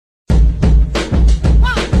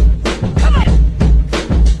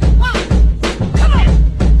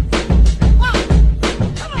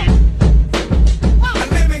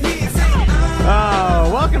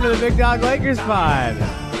Dog Lakers Pod.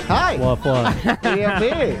 Hi. Woof woof.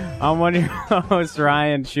 BDLP. I'm one of your hosts,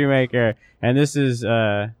 Ryan Shoemaker, and this is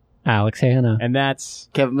Alex Hanna. and that's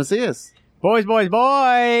Kevin Macias.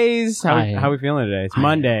 boys. How Hi. we feeling today? It's Hi.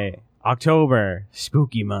 Monday, October,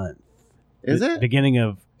 spooky month. Is The it? beginning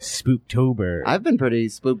of Spooktober? I've been pretty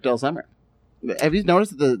spooked all summer. Have you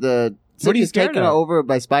noticed that the What are city you is scared taken of? over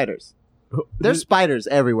by spiders? There's spiders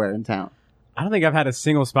everywhere in town. I don't think I've had a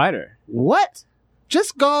single spider. What?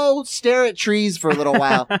 Just go stare at trees for a little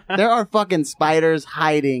while. There are fucking spiders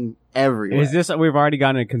hiding everywhere. Is this we've already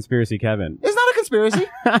gotten a conspiracy, Kevin? It's not a conspiracy.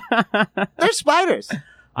 There's spiders.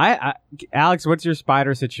 Alex, what's your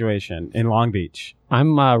spider situation in Long Beach?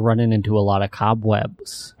 I'm running into a lot of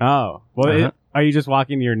cobwebs. Oh, well, Uh-huh. are you just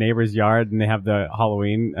walking to your neighbor's yard and they have the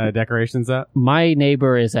Halloween decorations up? My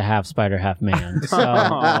neighbor is a half spider, half man, so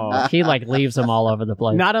Oh. he leaves them all over the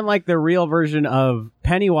place. Not unlike the real version of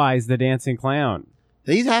Pennywise, the dancing clown.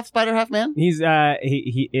 He's half spider, half man. He's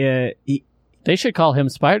he They should call him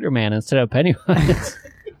Spider-Man instead of Pennywise.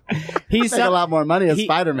 he's Make a lot more money as he-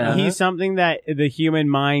 Spider-Man. He's something that the human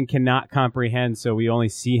mind cannot comprehend, so we only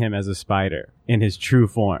see him as a spider in his true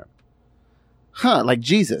form. like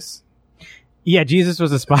Jesus. Yeah, Jesus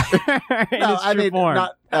was a spider in No, his true form.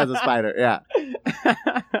 not as a spider. Yeah.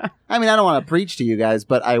 I mean, I don't want to preach to you guys,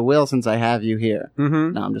 but I will since I have you here.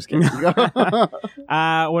 Mm-hmm. No, I'm just kidding. What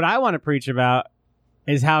I want to preach about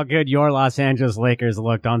is how good your Los Angeles Lakers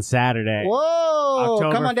looked on Saturday. Whoa!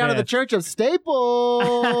 October Come on down to the 5th. Church of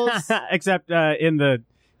Staples. Except in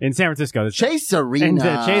San Francisco. Chase In Arena.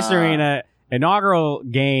 the Chase Arena inaugural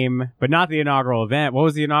game, but not the inaugural event. What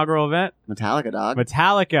was the inaugural event? Metallica, dog.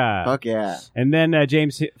 Metallica. Fuck yeah. And then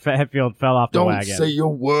James Hetfield fell off the Don't wagon. say a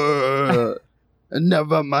word. And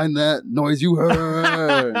never mind that noise you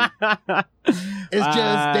heard. It's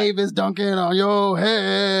just Davis dunking on your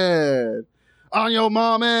head. On your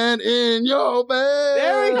mom and in your bed.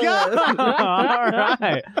 There we go. All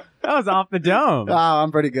right. That was off the dome. Oh,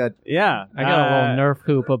 I'm pretty good. Yeah. I got a little Nerf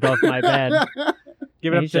hoop above my bed.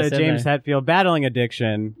 Give it up He's to just in James there. Hetfield battling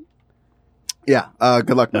addiction. Yeah.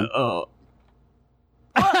 Good luck, man. Oh.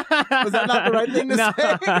 Was that not the right thing to No,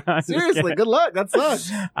 say? I'm just Seriously, kidding. good luck. That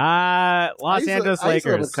sucks. Los Angeles I used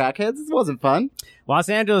to live Lakers. with crackheads. This wasn't fun. Los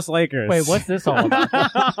Angeles Lakers. Wait, what's this all about?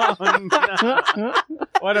 Oh, no.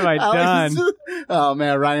 What have I Alex done? is- Oh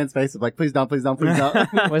man, Ryan's face is like, please don't.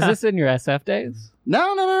 Was this in your SF days? No.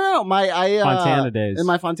 Fontana days. In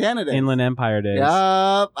my Fontana days. Inland Empire days.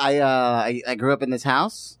 Yup. I grew up in this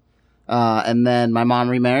house, and then my mom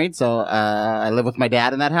remarried, so I lived with my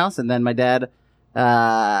dad in that house, and then my dad,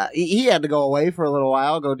 he had to go away for a little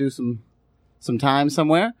while, go do some time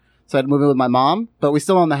somewhere, so I had to move in with my mom, but we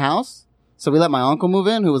still own the house, so we let my uncle move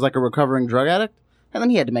in, who was like a recovering drug addict, and then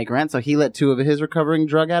he had to make rent, so he let two of his recovering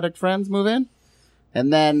drug addict friends move in,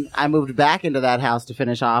 and then I moved back into that house to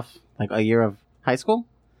finish off like a year of high school.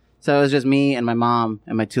 So it was just me and my mom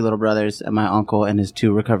and my two little brothers and my uncle and his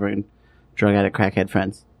two recovering drug addict crackhead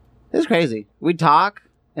friends. It was crazy. We'd talk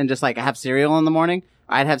and just like have cereal in the morning.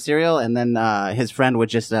 I'd have cereal and then his friend would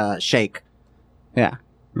just shake. Yeah.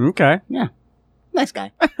 Okay. Nice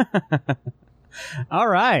guy. All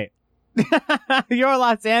right. Your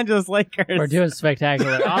Los Angeles Lakers. We're doing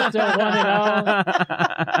spectacular. Off to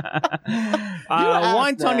 1-0.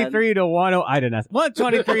 123 to 10. I didn't ask.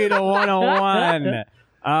 123 to 101.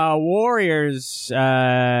 Warriors,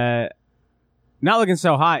 not looking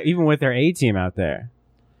so hot, even with their A team out there.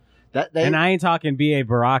 And I ain't talking B.A.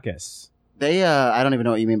 Baracus. I don't even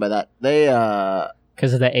know what you mean by that. They,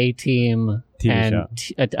 Because of the A-team TV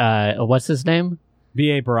and what's his name?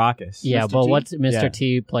 B.A. Baracus. Yeah, Mr. but T? what's Mr. Yeah.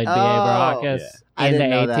 T played B.A. Oh, Baracus yeah. I in the didn't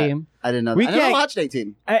know that. A-team? I didn't know We that. I never can't- watched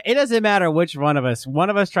 18. It doesn't matter which one of us. One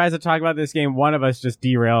of us tries to talk about this game. One of us just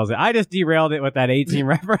derails it. I just derailed it with that 18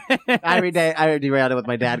 reference. I derailed it with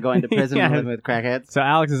my dad going to prison Yeah. and living with crackheads. So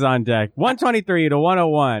Alex is on deck. 123 to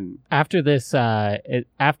 101. After this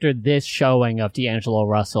showing of D'Angelo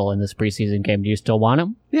Russell in this preseason game, do you still want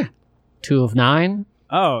him? Yeah. 2 of 9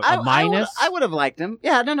 Oh, A minus? I would have liked him.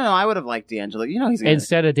 Yeah, no. I would have liked D'Angelo. You know he's gonna.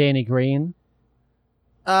 instead of Danny Green.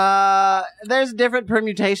 There's different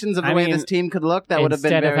permutations of the way this team could look that would have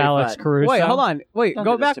been Instead very of Alex fun. Caruso. wait, hold on. Wait, Don't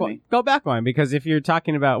go do this back to one. me. Go back one, because if you're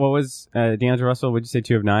talking about what was D'Angelo Russell, would you say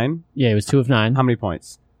 2 of 9? Yeah, it was 2 of 9. How many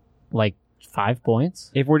points? Like 5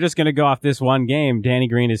 points. If we're just going to go off this one game, Danny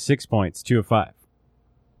Green is 6 points, 2 of 5.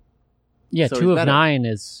 Yeah, So 2 he's of better. 9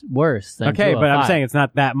 is worse than Okay, 2 of but I'm 5. saying it's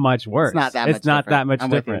not that much worse. It's not that It's much not different. that much I'm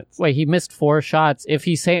with you. difference. Wait, he missed 4 shots. If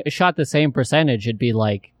he shot the same percentage, it'd be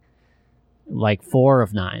like 4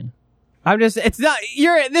 of 9. I'm just, it's not,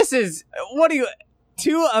 this is, what do you,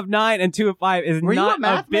 2 of 9 and 2 of 5 is Were you not a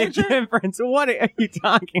math big major? difference. What are you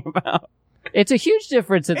talking about? It's a huge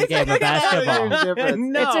difference in the game of It's not a basketball. huge difference.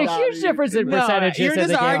 No. It's a huge difference in percentages you're in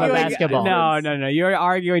just the game of arguing- basketball. No. You're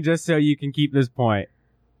arguing just so you can keep this point.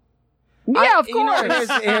 Yeah, of You know, course.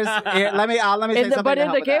 let me say something. But to in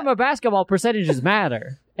help the with game that. of basketball, percentages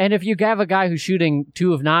matter. And if you have a guy who's shooting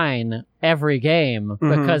 2 of 9 every game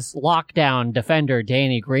because lockdown defender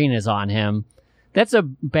Danny Green is on him, that's a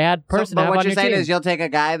bad person to but have what on you're your saying team. is you'll take a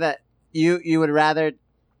guy that you would rather.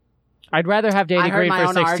 I'd rather have I Danny heard Green my for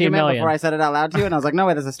own 16 argument million. before I said it out loud to you, and I was like, no,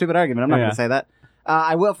 wait, that's a stupid argument. I'm not Yeah. going to say that.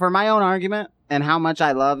 I will, for my own argument and how much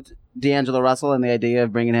I loved D'Angelo Russell and the idea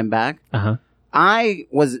of bringing him back. Uh-huh. I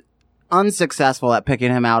was unsuccessful at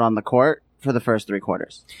picking him out on the court for the first 3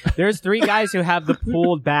 quarters. There's 3 guys who have the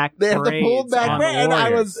pulled back They have the braids pulled back on the braids, and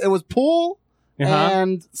Warriors. it was Poole Uh-huh.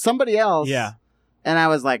 and somebody else. Yeah. And I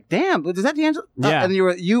was like, damn, is that D'Angelo? Yeah. And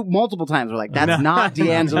you multiple times were like, that's No. not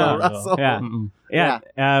D'Angelo No. Russell. Yeah. Mm-mm.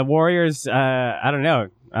 Yeah. Warriors, I don't know.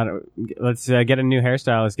 Let's get a new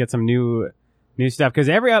hairstyle. Let's get some new stuff. Because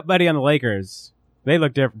everybody on the Lakers, they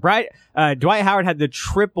look different. Dwight Howard had the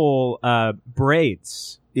triple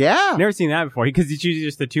braids. Yeah. Never seen that before. Because he's usually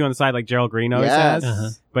just the 2 on the side like Gerald Green always Yes. has. Uh-huh.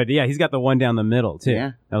 But yeah, he's got the one down the middle too.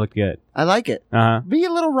 Yeah. That looked good. I like it. Uh-huh. Be a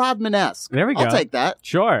little Rodman-esque. There we go. I'll take that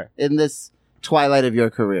Sure. in this twilight of your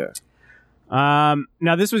career. Now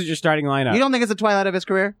this was your starting lineup. You don't think it's the twilight of his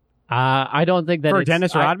career? I don't think that for it's...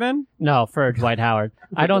 Dennis Rodman? No, for Dwight Howard.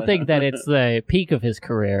 I don't think that it's the peak of his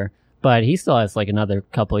career, but he still has like another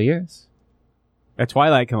couple of years. A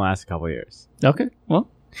Twilight can last a couple years. Okay, well.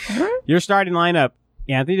 Your starting lineup,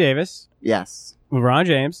 Anthony Davis, Yes. LeBron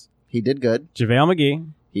James, He did good. JaVale McGee,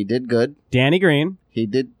 He did good. Danny Green, He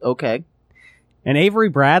did okay. and Avery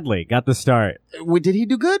Bradley got the start. Did he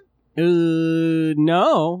do good?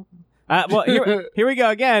 No. Well, here we go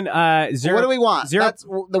again. Zero, What do we want? zero- That's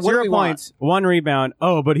what do 0 we want? points, 1 rebound.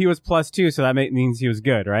 Oh, but he was +2, so that means he was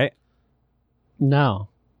good, right? No,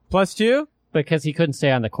 +2? because he couldn't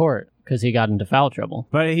stay on the court because he got into foul trouble.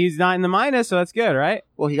 But he's not in the minus, so that's good, right?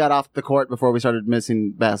 Well, he got off the court before we started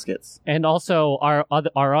missing baskets. And also, our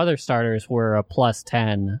other starters were a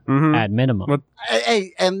 +10 Mhm. at minimum. Well,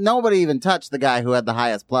 Hey, and nobody even touched the guy who had the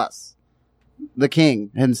highest plus. The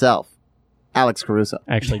king himself, Alex Caruso.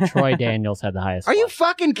 Actually, Troy Daniels had the highest. Are you plus.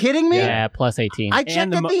 fucking kidding me? Yeah, +18. I checked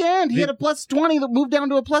And the at mo- the end. He the- had a +20 that moved down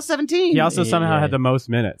to a +17. He also somehow Yeah. had the most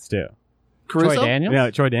minutes, too. Caruso? Troy Daniels? Yeah,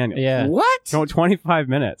 Troy Daniels. Yeah. What? 25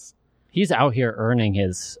 minutes. He's out here earning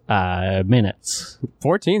his minutes.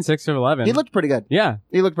 14, 6 of 11. He looked pretty good. Yeah,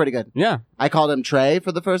 He looked pretty good. yeah. I called him Trey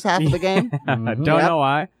for the first half of the game. Mhm. Don't Yep. know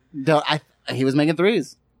why. He was making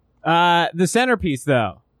threes. The centerpiece,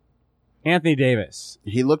 though, Anthony Davis.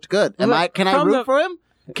 He looked good. Can I From root the- for him?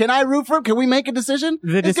 Can I root for him? Can we make a decision?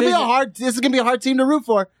 The This decision- is gonna be a hard team to root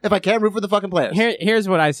for if I can't root for the fucking players. Here's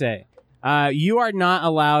what I say. You are not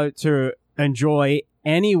allowed to enjoy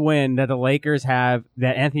any win that the Lakers have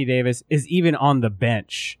that Anthony Davis is even on the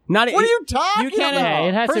bench. Not What are you talking You can't- about? Yeah,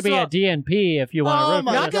 it has First to be of all- a DNP if you want to Oh root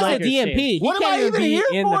my for not this just a Lakers DNP. team. He What am can't I even even be here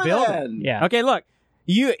in the for building. then? Yeah. Okay, look.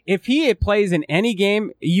 If he plays in any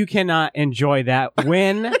game, you cannot enjoy that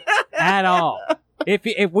win at all.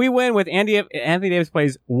 If we win with Anthony Davis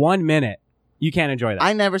plays 1 minute, you can't enjoy that.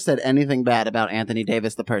 I never said anything bad about Anthony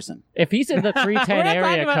Davis, the person. If he's in the 310 We're not talking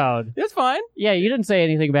area about- code, It's fine. yeah, you didn't say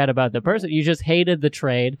anything bad about the person. You just hated the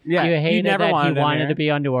trade. Yeah, you you hated never that wanted he him wanted here. to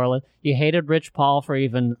be on New Orleans. You hated Rich Paul for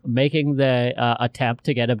even making the attempt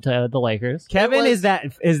to get him to the Lakers. Kevin is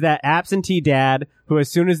that absentee dad who, as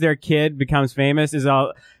soon as their kid becomes famous, is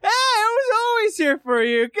all, "Hey, I was always here for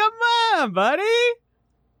you. Come on, buddy."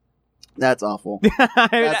 That's awful.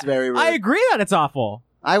 That's very rude. I agree that it's awful.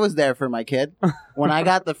 I was there for my kid. When I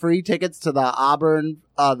got the free tickets to the Auburn,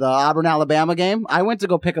 Alabama game, I went to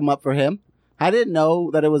go pick him up for him. I didn't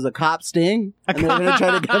know that it was a cop sting, and they were going to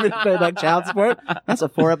try to get me to pay back child support. That's a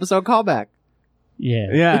 4-episode callback.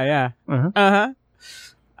 Yeah. Yeah. Uh-huh.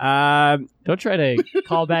 Don't try to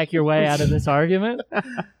call back your way out of this argument.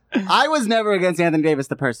 I was never against Anthony Davis,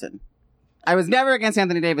 the person. I was never against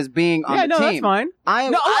Anthony Davis being on Yeah, the no, team. that's fine. I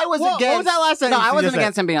was what against. was that last sentence No, I you wasn't just said?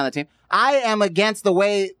 against him being on the team. I am against the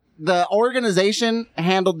way the organization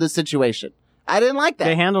handled this situation. I didn't like that.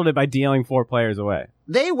 They handled it by dealing 4 players away.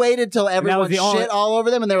 They waited till everyone the shit only- all over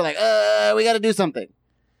them, and they were like, we got to do something.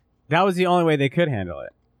 That was the only way they could handle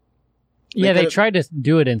it. Yeah, they could've- tried to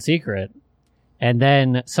do it in secret, and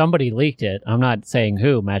then somebody leaked it. I'm not saying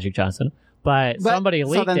who, Magic Johnson, but somebody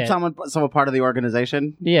leaked so then it. someone part of the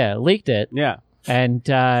organization. Yeah, leaked it, Yeah. and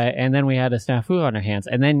then we had a snafu on our hands.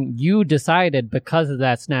 And then you decided, because of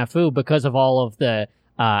that snafu, because of all of the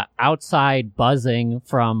outside buzzing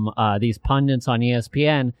from these pundits on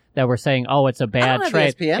ESPN that were saying, "Oh, it's a bad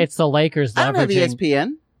trade. It's the Lakers leveraging." I don't have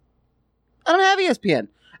ESPN. I don't have ESPN.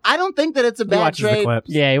 I don't think that it's a bad trade. The clips.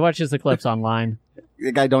 Yeah, he watches the clips online.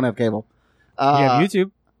 I don't have cable. You have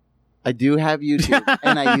YouTube. I do have YouTube,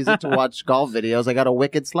 and I use it to watch golf videos. I got a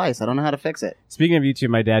wicked slice. I don't know how to fix it. Speaking of YouTube,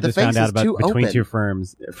 my dad just found out about Between Two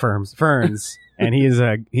Ferns, and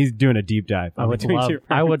he's doing a deep dive. I would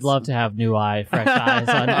love to have fresh eyes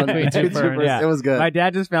on Between Two Ferns. Yeah. It was good. My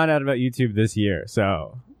dad just found out about YouTube this year,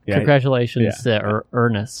 so yeah. Congratulations to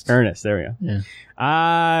Ernest. Ernest, there we go.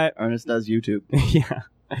 Yeah. Ernest does YouTube. Yeah.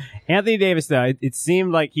 Anthony Davis, though, it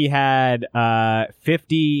seemed like he had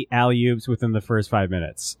 50 alley-oops within the first 5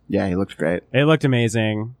 minutes. Yeah, he looked great. It looked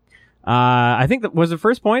amazing. I think was the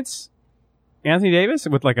first points Anthony Davis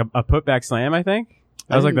with like a putback slam, I think.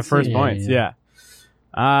 That was like the first points. Yeah.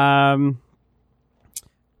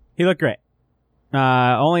 He looked great.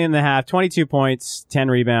 Only in the half, 22 points, 10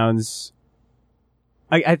 rebounds.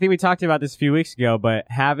 I think we talked about this a few weeks ago, but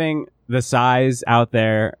having the size out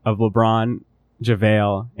there of LeBron,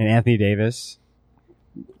 JaVale, and Anthony Davis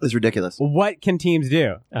is ridiculous. What can teams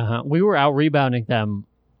do? We were out rebounding them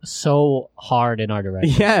so hard in our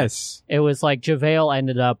direction. Yes. It was like JaVale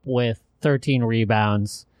ended up with 13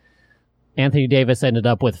 rebounds. Anthony Davis ended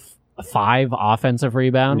up with 5 offensive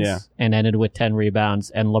rebounds and ended with 10 rebounds.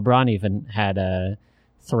 And LeBron even had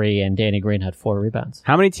 3 and Danny Green had 4 rebounds.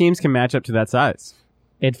 How many teams can match up to that size?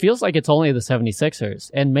 It feels like it's only the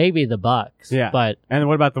 76ers and maybe the Bucks. Yeah. But and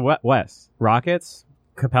what about the West? Rockets,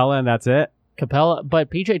 Capella, and that's it? Capella,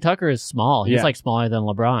 but PJ Tucker is small. He's like smaller than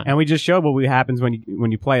LeBron. And we just showed what happens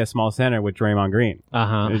when you play a small center with Draymond Green.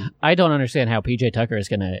 I don't understand how PJ Tucker is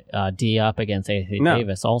going to D up against Anthony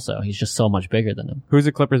Davis also. He's just so much bigger than him. Who's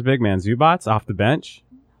the Clippers' big man? Zubats off the bench?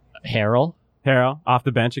 Harrell off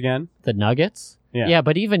the bench again? The Nuggets? Yeah,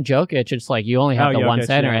 but even Jokic, it's like you only have the Jokic, one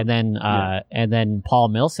center, and then Paul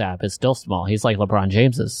Millsap is still small. He's like LeBron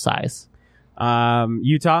James's size.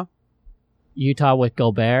 Utah with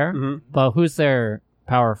Gobert, but who's their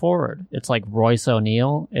power forward? It's like Royce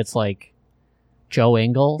O'Neal. It's like Joe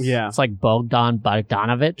Ingles. Yeah, it's like Bogdan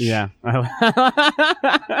Bogdanovic. Yeah,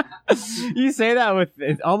 you say that with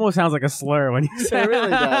it almost sounds like a slur when you say it. Really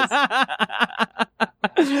does.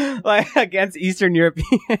 Like against Eastern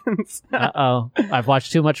Europeans. I've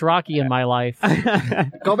watched too much Rocky in my life.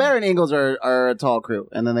 Gobert and Ingles are a tall crew,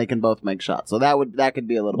 and then they can both make shots. So that could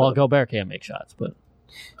be a little. Well, Gobert can't make shots, but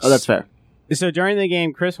that's fair. So during the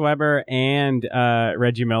game, Chris Webber and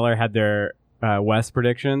Reggie Miller had their West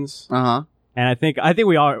predictions. And I think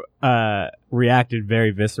we all reacted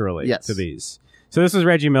very viscerally to these. So this was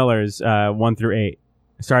Reggie Miller's 1 through 8,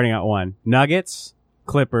 starting at 1. Nuggets,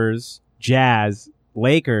 Clippers, Jazz,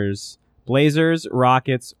 Lakers, Blazers,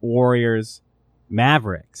 Rockets, Warriors,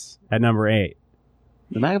 Mavericks at number 8.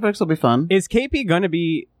 The Mavericks will be fun. Is KP going to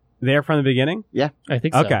be there from the beginning? Yeah, I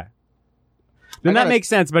think so. Okay. Then that makes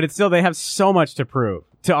sense, but it's still, they have so much to prove.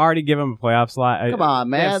 To already give him a playoff slot. Come on,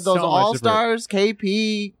 man. Those all-stars,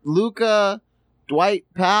 KP, Luka, Dwight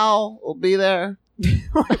Powell will be there.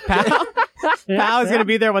 Powell? Powell's going to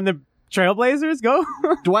be there when the Trailblazers go?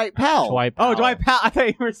 Dwight Powell. Dwight Powell. I thought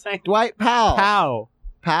you were saying Dwight Powell.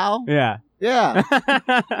 Powell? Yeah.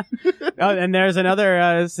 And there's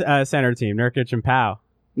another center team, Nurkic and Powell.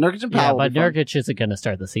 Nurkic and Powell. Yeah, but Nurkic isn't going to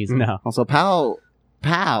start the season. No. Also, Powell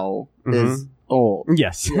is old.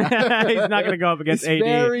 Yes. He's not going to go up against AD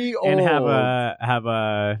and have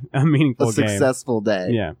a meaningful game. A successful day.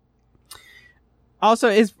 Yeah. Also,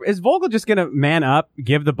 is Vogel just going to man up,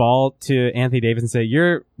 give the ball to Anthony Davis and say,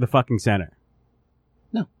 "You're the fucking center"?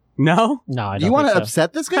 No. No? No, I don't. You want to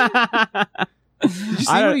upset this guy? Did you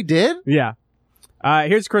see what he did? Yeah.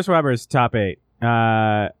 Here's Chris Webber's top 8.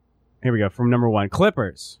 Here we go. From number 1,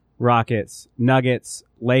 Clippers, Rockets, Nuggets,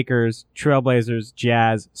 Lakers, Trailblazers,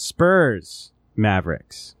 Jazz, Spurs,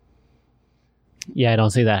 Mavericks. Yeah, I don't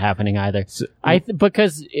see that happening either. So,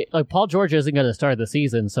 because Paul George isn't going to start the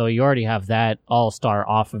season, so you already have that all-star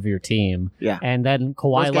off of your team. Yeah, and then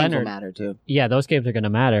Kawhi those Leonard games will matter too. Yeah, those games are going to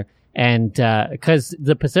matter, and because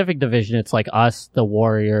the Pacific Division, it's like us, the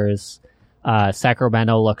Warriors,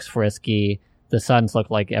 Sacramento looks frisky. The Suns look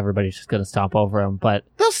like everybody's just going to stomp over them, but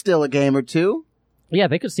they'll steal a game or two. Yeah,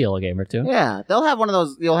 they could steal a game or two. Yeah, they'll have one of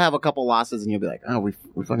those. You'll have a couple losses, and you'll be like, "Oh, we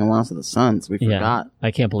fucking lost to the Suns. We forgot."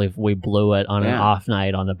 I can't believe we blew it on an off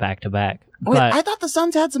night on the back-to-back. Wait, I thought the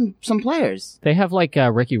Suns had some players. They have like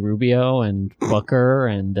Ricky Rubio and Booker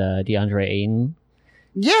and DeAndre Ayton.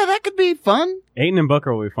 Yeah, that could be fun. Ayton and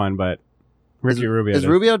Booker will be fun, but Ricky Rubio is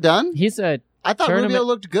Rubio done? He's I thought Rubio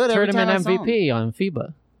looked good every time tournament MVP on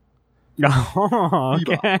FIBA. Oh,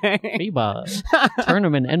 okay. FIBA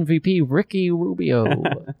tournament MVP Ricky Rubio.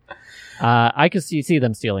 I could see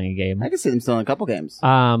them stealing a game. I can see them stealing a couple games.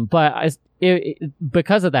 But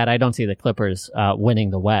because of that, I don't see the Clippers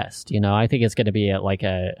winning the West. I think it's going to be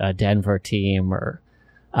a Denver team or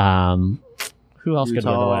who else could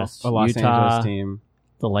win the West? A Los Angeles team.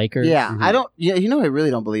 The Lakers. Yeah, Mm-hmm. I don't. Yeah, I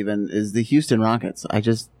really don't believe in is the Houston Rockets. I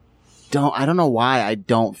just don't. I don't know why I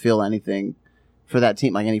don't feel anything for that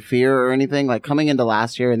team, like any fear or anything. Like coming into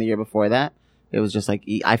last year and the year before that, it was just like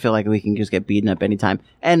I feel like we can just get beaten up anytime.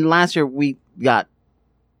 And last year we got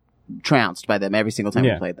trounced by them every single time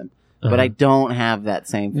we played them. But I don't have that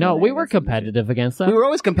same. No, we were competitive against them. We were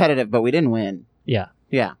always competitive, but we didn't win. Yeah.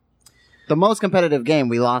 Yeah. The most competitive game,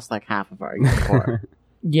 we lost like half of our year before.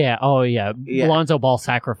 Yeah. Oh, yeah. Lonzo Ball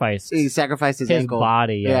sacrificed. He sacrificed his ankle.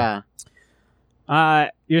 Body. Yeah.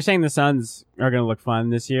 You're saying the Suns are going to look fun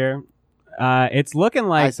this year. It's looking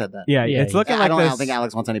like I said that. Yeah, it's looking like I don't think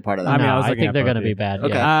Alex wants any part of that. I think they're going to be bad.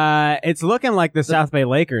 Okay. Yeah. It's looking like the South Bay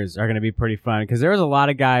Lakers are going to be pretty fun because there's a lot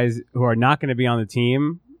of guys who are not going to be on the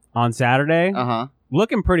team on Saturday.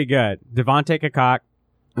 Looking pretty good. Devontae Kakak,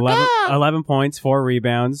 11 points, 4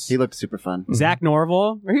 rebounds. He looked super fun. Zach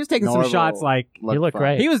Norville, he was taking some shots like he looked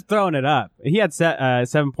great. He was throwing it up. He had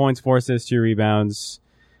 7 points, 4 assists, 2 rebounds.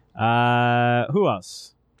 Who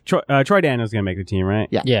else? Troy Daniels gonna make the team, right?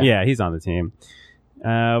 Yeah. He's on the team.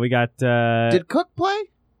 We got. Did Cook play?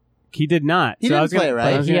 He did not. He didn't play,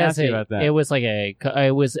 right? I was gonna ask you about that. It was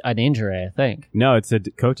it was an injury, I think. No, it's a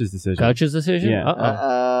coach's decision. Coach's decision? Yeah.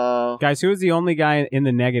 Uh-oh. Guys, who was the only guy in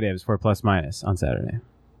the negatives for plus minus on Saturday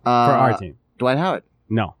for our team? Dwight Howard.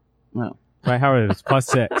 No. No. Dwight Howard was plus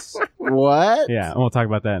 6. What? Yeah, and we'll talk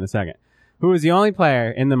about that in a second. Who was the only player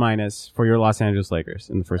in the minus for your Los Angeles Lakers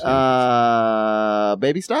in the first game?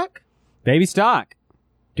 Baby Stock? Baby Stock.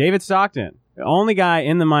 David Stockton. The only guy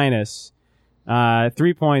in the minus.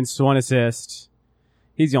 3 points, 1 assist.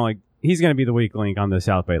 He's going to be the weak link on the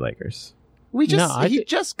South Bay Lakers. He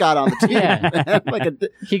just got on the team. Yeah.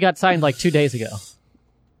 He got signed like 2 days ago.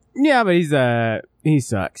 Yeah, but he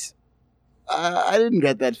sucks. I didn't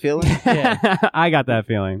get that feeling. Yeah. I got that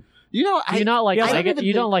feeling. You don't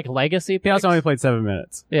like legacy picks? He also only played 7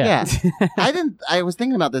 minutes. Yeah. I was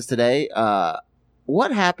thinking about this today.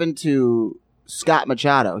 What happened to Scott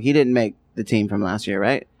Machado? He didn't make the team from last year,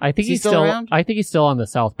 right? I think he's still around. I think he's still on the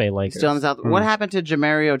South Bay Lakers. Still on the South. What happened to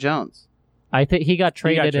Jamario Jones? I think he got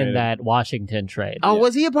traded in that Washington trade. Oh,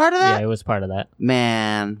 was he a part of that? Yeah, he was part of that.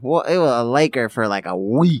 Man, well, it was a Laker for like a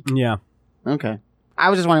week. Yeah. Okay. I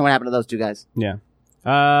was just wondering what happened to those two guys. Yeah.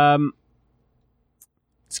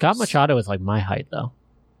 Scott Machado is like my height, though.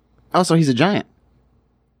 Oh, so he's a giant.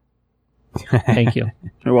 Thank you.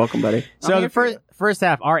 You're welcome, buddy. So the first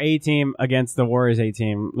half, our A team against the Warriors A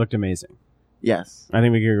team looked amazing. Yes. I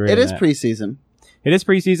think we could agree It on is that. preseason. It is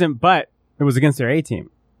preseason, but it was against their A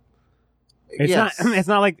team. It's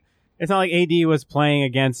not like AD was playing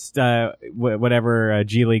against whatever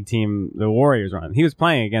G League team the Warriors were on. He was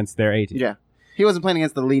playing against their A team. Yeah. He wasn't playing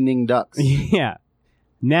against the Leaning Ducks. Yeah.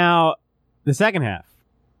 Now, the second half.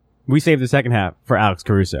 We saved the second half for Alex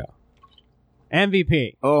Caruso.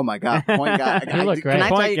 MVP. Oh my God. Point guard. He looked great.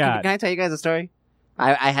 Can I tell you guys a story?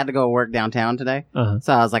 I had to go work downtown today. Uh-huh.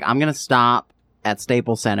 So I was like, I'm going to stop at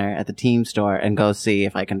Staples Center at the team store and go see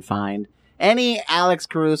if I can find any Alex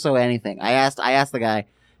Caruso anything. I asked the guy,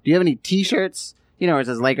 do you have any t-shirts? Where it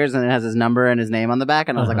says Lakers and it has his number and his name on the back?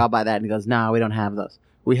 And I was like, I'll buy that. And he goes, no, we don't have those.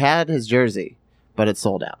 We had his jersey, but it's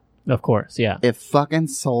sold out. Of course, yeah. It fucking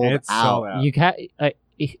sold out. Sold out. You can't.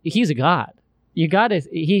 He's a god. You got to.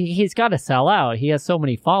 He's got to sell out. He has so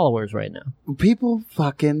many followers right now. People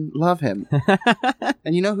fucking love him.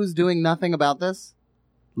 And you know who's doing nothing about this?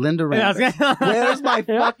 Linda Randall. Where's my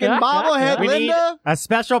fucking bobblehead, We need Linda? a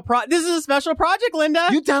special This is a special project, Linda.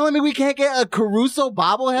 You telling me we can't get a Caruso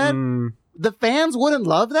bobblehead? The fans wouldn't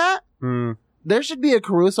love that? There should be a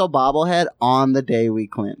Caruso bobblehead on the day we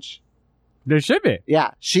clinch. There should be.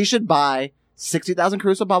 Yeah, she should buy 60,000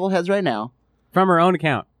 Caruso bobbleheads right now. From her own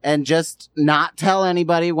account. And just not tell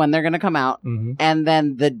anybody when they're going to come out. Mm-hmm. And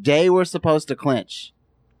then the day we're supposed to clinch,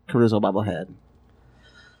 Caruso bobblehead.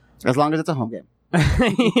 As long as it's a home game.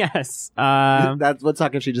 Yes. That would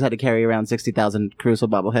suck if she just had to carry around 60,000 Caruso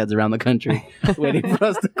bobbleheads around the country waiting for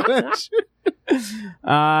us to clinch.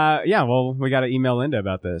 Yeah, well, we got to email Linda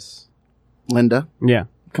about this. Linda, Yeah.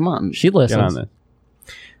 come on. She Get on listens. this.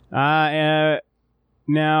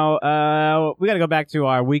 Now, we got to go back to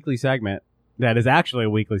our weekly segment. That is actually a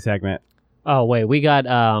weekly segment. Oh wait, we got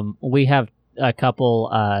we have a couple.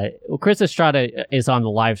 Chris Estrada is on the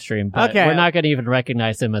live stream, but we're not going to even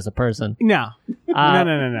recognize him as a person. No.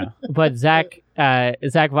 No. But Zach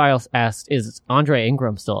Viles asked, "Is Andre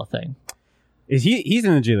Ingram still a thing? Is he's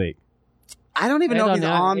in the G League? I don't even know if he's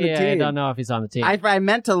on the team. I don't know if he's on the team. I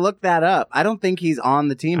meant to look that up. I don't think he's on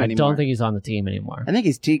the team anymore. I don't think he's on the team anymore. I think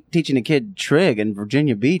he's teaching a kid trig in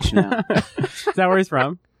Virginia Beach now. Is that where he's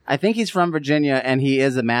from? I think he's from Virginia, and he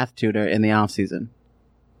is a math tutor in the offseason.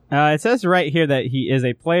 It says right here that he is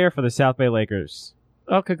a player for the South Bay Lakers.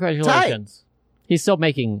 Oh, congratulations. Tight. He's still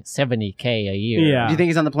making $70K a year. Yeah. Do you think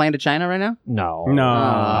he's on the plane to China right now? No.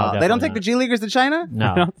 They don't take the G Leaguers to China? No.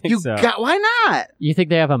 I don't think so. Why not? You think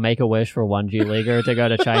they have a Make-A-Wish for one G Leaguer to go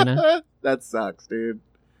to China? That sucks, dude.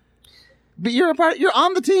 But you're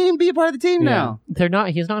on the team. Be a part of the team now. They're not.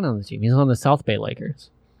 He's not on the team. He's on the South Bay Lakers.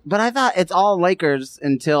 But I thought it's all Lakers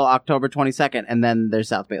until October 22nd, and then there's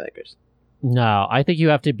South Bay Lakers. No, I think you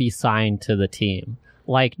have to be signed to the team.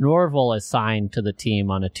 Like, Norville is signed to the team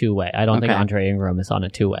on a two-way. I don't think Andre Ingram is on a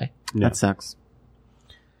two-way. No. That sucks.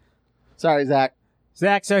 Sorry, Zach.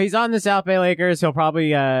 So he's on the South Bay Lakers. He'll probably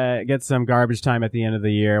get some garbage time at the end of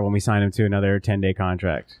the year when we sign him to another 10-day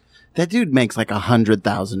contract. That dude makes like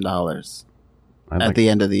 $100,000 at the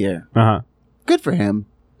end of the year. Uh-huh. Good for him.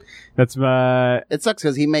 That's It sucks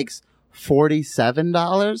because he makes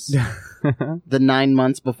 $47 the 9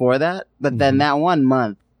 months before that, but then that 1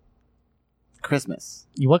 month, Christmas.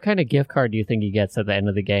 What kind of gift card do you think he gets at the end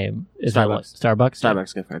of the game? Is Starbucks. That Starbucks?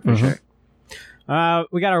 Starbucks gift card for sure.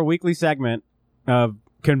 We got our weekly segment of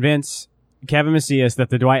convince Kevin Macias that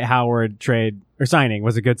the Dwight Howard trade or signing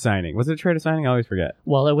was a good signing. Was it a trade or signing? I always forget.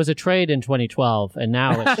 Well, it was a trade in 2012, and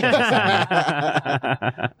now it's just a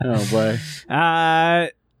signing. Oh boy.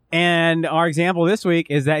 And our example this week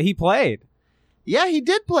is that he played. Yeah, he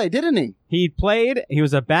did play, didn't he? He played. He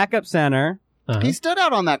was a backup center. He stood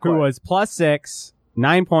out on that court. Who was +6,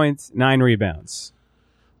 9 points, 9 rebounds.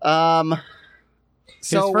 So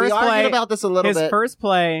we argued about this a little bit. His first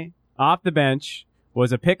play off the bench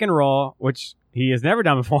was a pick and roll, which he has never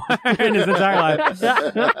done before in his entire life.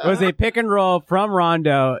 It was a pick and roll from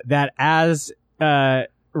Rondo that as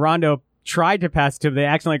Rondo tried to pass to him, they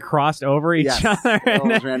accidentally crossed over each other.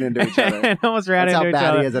 Almost ran into each other. And almost ran That's into each how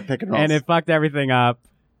bad other. he is at pick and rolls. And it fucked everything up.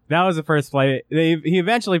 That was the first play. He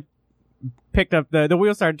eventually picked up the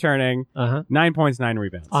wheel started turning. 9 points, 9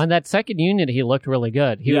 rebounds. On that second unit, he looked really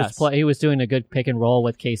good. He was doing a good pick and roll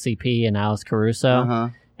with KCP and Alex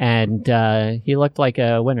Caruso, and he looked like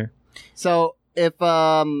a winner. So if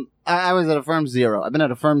I was at a firm 0, I've been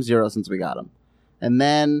at a firm 0 since we got him, and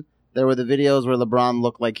then there were the videos where LeBron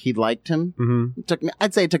looked like he liked him.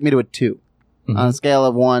 I'd say it took me to a 2 on a scale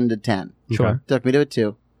of 1 to 10. Sure, took me to a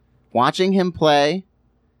 2. Watching him play,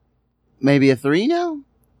 maybe a 3 now,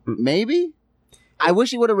 maybe. I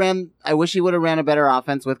wish he would have ran a better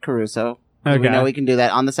offense with Caruso. We know he can do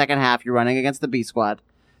that. On the second half, you're running against the B squad.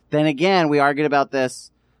 Then again, we argued about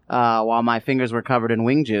this while my fingers were covered in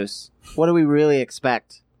wing juice. What do we really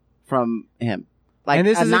expect from him? Like, and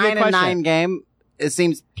this a is a good 9-9 game, it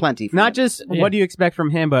seems plenty for Not him. just what do you expect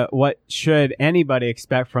from him, but what should anybody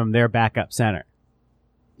expect from their backup center?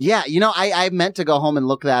 Yeah, I meant to go home and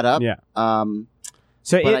look that up. Yeah.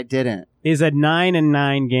 But I didn't. Is a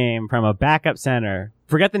 9-9 game from a backup center?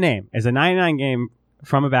 Forget the name. Is a 9-9 game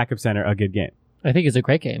from a backup center a good game? I think it's a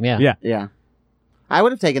great game. Yeah. Yeah. I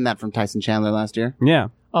would have taken that from Tyson Chandler last year. Yeah.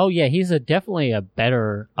 Oh yeah, he's definitely a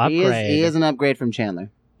better upgrade. He is an upgrade from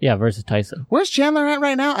Chandler. Yeah, versus Tyson. Where's Chandler at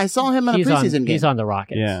right now? I saw him in a preseason game. He's on the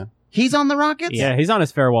Rockets. Yeah. He's on the Rockets? Yeah, he's on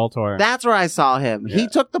his farewell tour. That's where I saw him. Yeah. He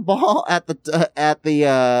took the ball at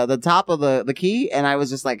the top of the key, and I was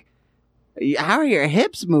just like, how are your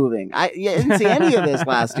hips moving? I didn't see any of this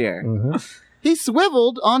last year. He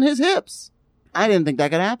swiveled on his hips. I didn't think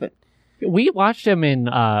that could happen. We watched him in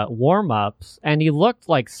warm-ups, and he looked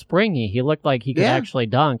like springy. He looked like he could actually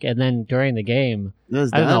dunk, and then during the game, I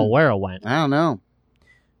don't know where it went. I don't know.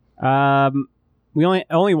 We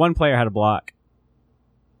only one player had a block.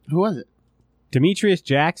 Who was it? Demetrius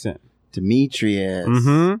Jackson. Demetrius.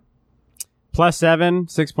 +7,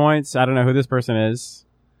 6 points. I don't know who this person is.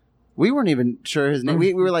 We weren't even sure his name.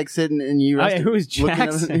 We were like sitting in you. Who is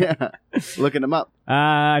Jackson? Looking him up.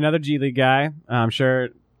 Another G League guy. I'm sure.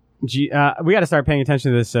 We got to start paying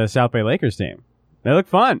attention to this South Bay Lakers team. They look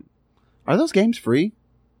fun. Are those games free?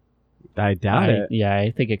 I doubt it. Yeah,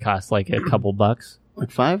 I think it costs like a couple bucks. Like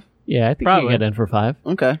 $5? Yeah, I think you can get in for $5.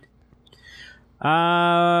 Okay.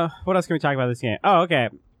 What else can we talk about this game? Oh, okay.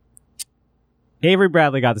 Avery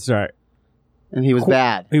Bradley got the start. And he was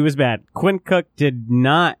bad. He was bad. Quinn Cook did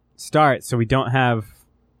not start, so we don't have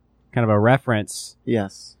kind of a reference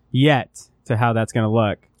yet to how that's going to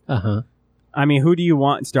look. I mean, who do you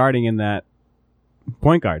want starting in that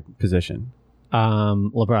point guard position?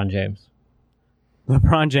 LeBron James.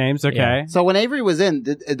 LeBron James, okay. Yeah. So when Avery was in,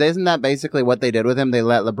 isn't that basically what they did with him? They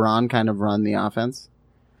let LeBron kind of run the offense?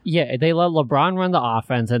 Yeah, they let LeBron run the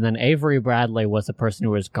offense, and then Avery Bradley was the person who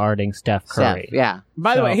was guarding Steph Curry. Yeah.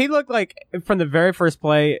 By the way, he looked like, from the very first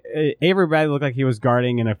play, Avery Bradley looked like he was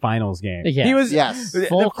guarding in a finals game. Yeah. He was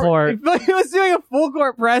full court. He was doing a full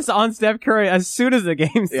court press on Steph Curry as soon as the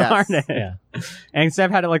game started. Yeah. And Steph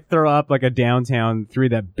had to like throw up like a downtown three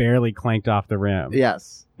that barely clanked off the rim.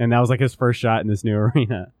 Yes. And that was like his first shot in this new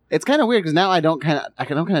arena. It's kind of weird because now I don't kind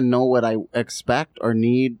of know what I expect or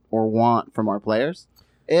need or want from our players.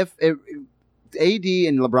 If AD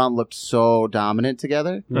and LeBron looked so dominant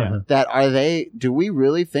together, do we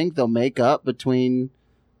really think they'll make up between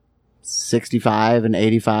 65 and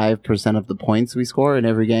 85% of the points we score in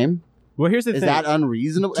every game? Well, here's the thing. Is that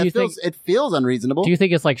unreasonable? It feels unreasonable. Do you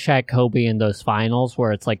think it's like Shaq Kobe in those finals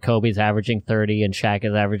where it's like Kobe's averaging 30 and Shaq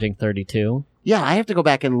is averaging 32? Yeah, I have to go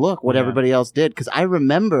back and look what everybody else did because I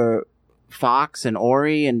remember Fox and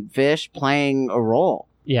Ori and Fish playing a role.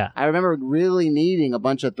 Yeah. I remember really needing a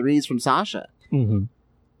bunch of threes from Sasha. Mm-hmm.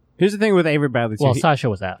 Here's the thing with Avery Bradley. Well,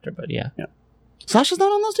 Sasha was after, but yeah. Sasha's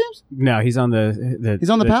not on those teams? No, he's on the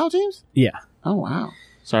He's on the PAL teams? Yeah. Oh, wow.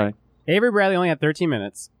 Sorry. Avery Bradley only had 13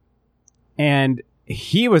 minutes. And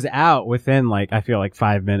he was out within, like, I feel like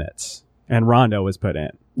 5 minutes. And Rondo was put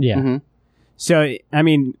in. Yeah. Mm-hmm. So, I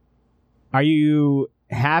mean, are you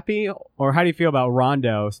happy? Or how do you feel about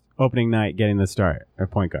Rondo opening night getting the start or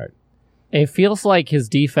point guard? It feels like his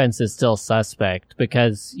defense is still suspect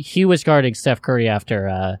because he was guarding Steph Curry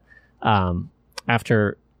after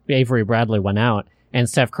Avery Bradley went out, and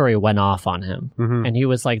Steph Curry went off on him, and he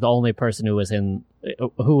was like the only person who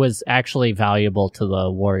was actually valuable to the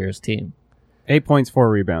Warriors team. 8 points, 4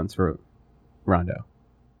 rebounds for Rondo.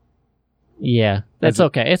 Yeah, that's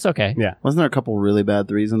okay. It's okay. Yeah, wasn't there a couple really bad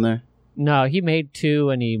threes in there? No, he made 2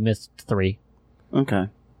 and he missed 3. Okay,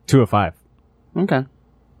 2 of 5. Okay.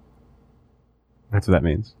 That's what that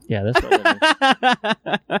means. Yeah, that's what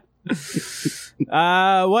it is.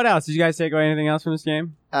 What else? Did you guys take away anything else from this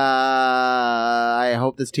game? I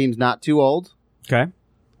hope this team's not too old. Okay.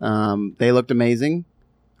 They looked amazing.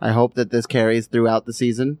 I hope that this carries throughout the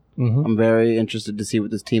season. Mm-hmm. I'm very interested to see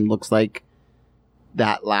what this team looks like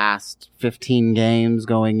that last 15 games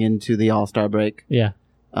going into the All-Star break. Yeah.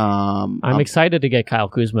 I'm excited to get Kyle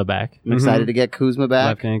Kuzma back. I'm excited to get Kuzma back.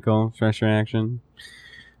 Left ankle, stress reaction.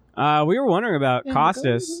 We were wondering about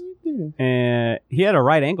Costas, and he had a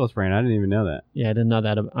right ankle sprain. I didn't even know that. Yeah, I didn't know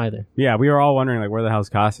that either. Yeah, we were all wondering, like, where the hell's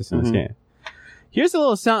Costas in this game? Here's a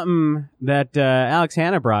little something that Alex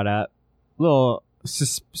Hanna brought up. A little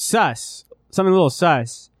something a little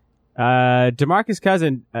sus. Demarcus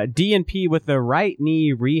Cousins, DNP with the right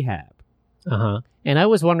knee rehab. Uh-huh. And I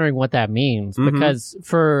was wondering what that means, because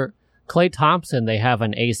for Klay Thompson, they have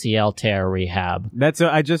an ACL tear rehab.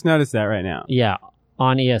 I just noticed that right now. Yeah.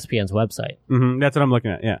 On ESPN's website. That's what I'm looking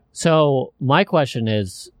at, yeah. So my question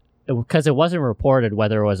is, because it wasn't reported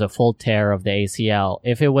whether it was a full tear of the ACL,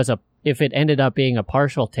 if it ended up being a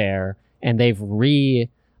partial tear and they've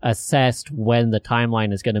reassessed when the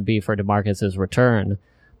timeline is going to be for DeMarcus's return,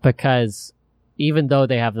 because even though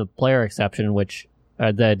they have the player exception,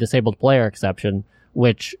 the disabled player exception,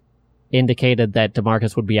 which indicated that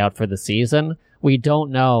DeMarcus would be out for the season, we don't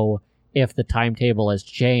know if the timetable has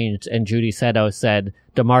changed. And Judy Seto said,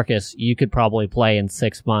 DeMarcus, you could probably play in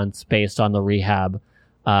 6 months based on the rehab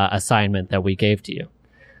assignment that we gave to you.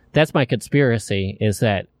 That's my conspiracy, is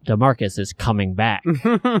that DeMarcus is coming back.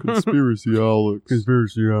 Conspiracy, Alex.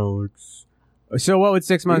 So what would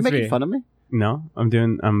 6 months Are you be? making fun of me? No,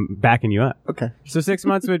 I'm backing you up. Okay. So 6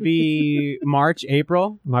 months would be March,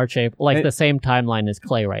 April? March, April. Like the same timeline as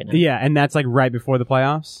Klay right now. Yeah, and that's like right before the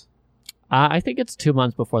playoffs? I think it's 2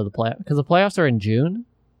 months before the playoffs, because the playoffs are in June.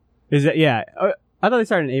 Is it? Yeah. I thought they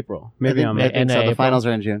started in April. Maybe I think so. The finals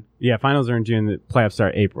are in June. Yeah, finals are in June. The playoffs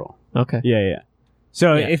start April. Okay. Yeah.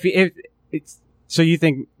 So if it's so you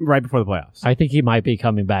think right before the playoffs? I think he might be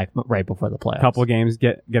coming back right before the playoffs. Couple of games,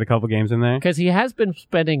 get a couple of games in there, because he has been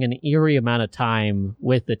spending an eerie amount of time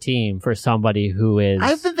with the team for somebody who is.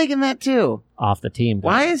 I've been thinking that too. Off the team.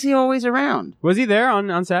 Why is he always around? Was he there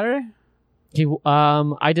on Saturday?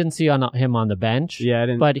 I didn't see him on the bench. Yeah, I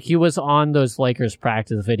didn't. But he was on those Lakers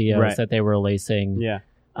practice videos that they were releasing. Yeah.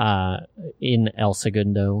 In El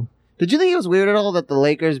Segundo. Did you think it was weird at all that the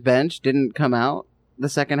Lakers bench didn't come out the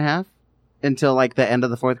second half until like the end of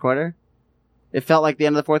the fourth quarter? It felt like the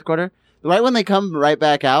end of the fourth quarter. Right when they come right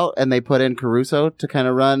back out and they put in Caruso to kind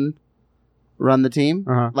of run the team.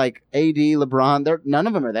 Uh-huh. Like AD, LeBron, none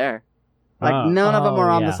of them are there. Like, none of them are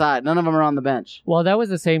on the yeah. side. None of them are on the bench. Well, that was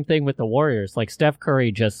the same thing with the Warriors. Like, Steph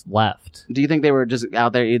Curry just left. Do you think they were just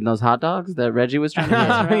out there eating those hot dogs that Reggie was trying to get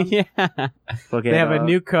around? Yeah. Okay, They have a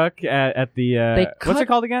new cook at the what's it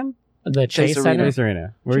called again? The Chase Center. Chase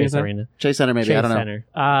Arena. Where Chase Arena. Chase Center, maybe. Chase I don't know.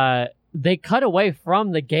 Center. They cut away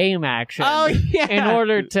from the game action in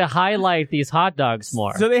order to highlight these hot dogs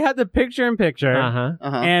more. So they had the picture-in-picture. Uh-huh.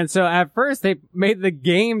 And so at first they made the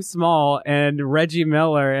game small and Reggie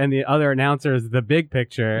Miller and the other announcers the big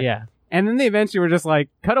picture. Yeah. And then they eventually were just like,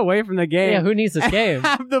 cut away from the game. Yeah, who needs this game?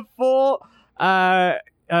 Have the full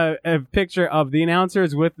a picture of the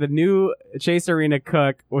announcers with the new Chase Arena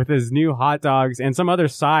cook with his new hot dogs and some other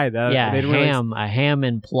side that Yeah, they a ham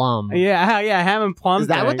and plum. Yeah, ham and plum. Is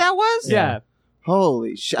that what that was? Yeah.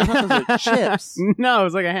 Holy shit. I thought those were chips. No, it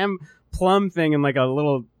was like a ham plum thing in like a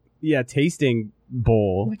little tasting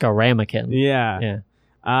bowl. Like a ramekin. Yeah.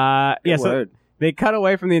 Yeah. So they cut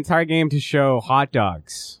away from the entire game to show hot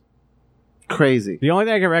dogs. Crazy. The only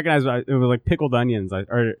thing I could recognize was like pickled onions,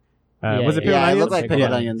 was it pickled onions? Yeah, it looked like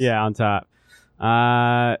pickled onions. Yeah, on top.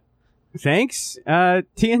 Thanks,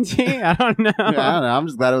 TNT. I don't know. Yeah, I don't know. I'm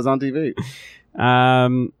just glad it was on TV.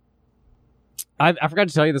 I forgot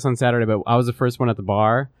to tell you this on Saturday, but I was the first one at the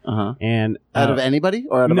bar. Uh-huh. And out of anybody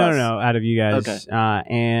or out of us? No, out of you guys. Okay.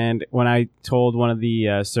 And when I told one of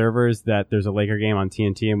the servers that there's a Laker game on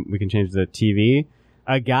TNT and we can change the TV,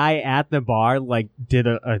 a guy at the bar like did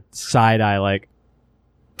a side eye like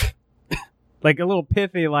like a little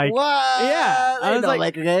pithy like what? Yeah. I was like,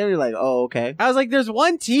 Laker game. You're like, oh, okay. I was like, there's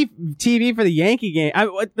one TV for the Yankee game.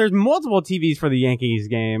 There's multiple TVs for the Yankees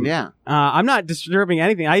game. Yeah. I'm not disturbing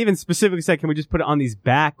anything. I even specifically said, can we just put it on these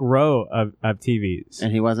back row of TVs?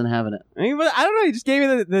 And he wasn't having it. I don't know. He just gave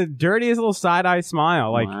me the dirtiest little side eye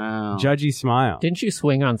smile, like wow. judgy smile. Didn't you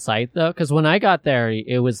swing on sight though? Because when I got there,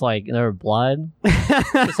 it was like there were blood,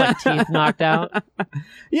 just like teeth knocked out.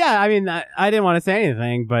 Yeah, I mean, I didn't want to say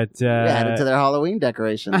anything, but added to their Halloween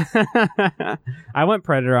decorations. I went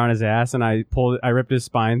Predator on his ass, and I ripped his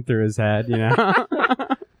spine through his head. You know.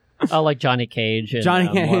 Oh, like Johnny Cage. And, Johnny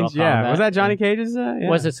Cage, Mortal yeah. Kombat. Was that Johnny Cage's? Yeah.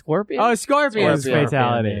 Was it Scorpion? Oh, Scorpion's Scorpion.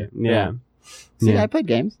 fatality. Yeah. See, Yeah. I played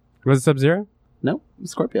games. Was it Sub-Zero? No,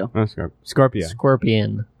 Scorpio. Oh, Scorpio.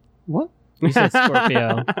 Scorpion. What? You said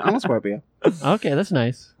Scorpio. I'm a Scorpio. Okay, that's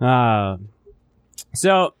nice.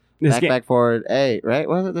 So this Back forward. A, right?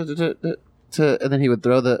 What was it? And then he would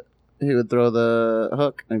throw the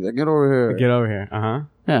hook and he'd be like, get over here. Get over here.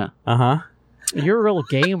 Yeah. You're a real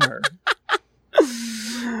gamer.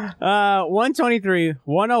 123,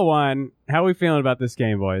 101. How are we feeling about this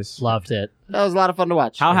game, boys? Loved it. That was a lot of fun to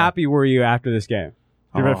watch. How happy were you after this game?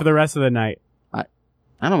 For the rest of the night? I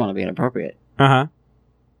don't want to be inappropriate. Uh-huh.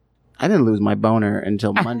 I didn't lose my boner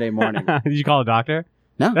until Monday morning. Did you call a doctor?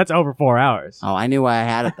 No. That's over 4 hours. Oh, I knew why I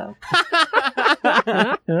had it, though.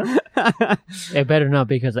 It better not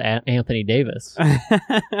be because of Anthony Davis.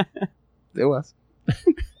 It was.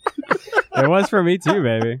 It was for me too,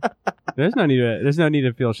 baby. There's no need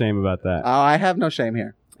to feel shame about that. Oh, I have no shame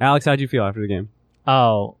here. Alex, how'd you feel after the game?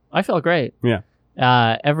 Oh, I felt great. Yeah.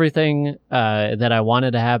 Everything that I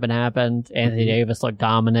wanted to happen happened. Anthony Davis looked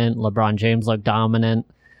dominant. LeBron James looked dominant.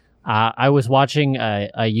 I was watching a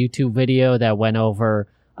YouTube video that went over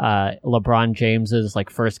LeBron James's like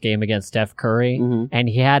first game against Steph Curry, and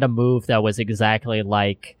he had a move that was exactly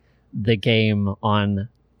like the game on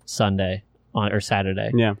Sunday or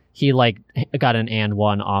Saturday. Yeah. He like got an and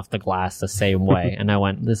one off the glass the same way, and I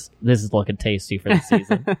went, this is looking tasty for the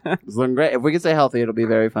season. It's looking great. If we can stay healthy, it'll be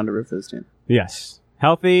very fun to root for this team. Yes.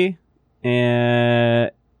 Healthy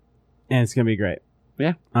and it's gonna be great.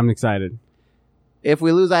 Yeah. I'm excited. If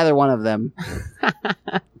we lose either one of them,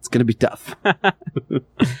 it's going to be tough.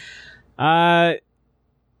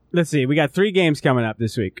 Let's see. We got 3 games coming up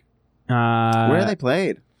this week. Where are they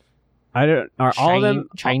played? I don't. Are all of them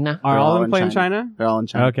China? Are all of them playing in China? They're all in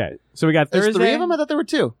China. Okay. So we got Thursday. There's 3 of them? I thought there were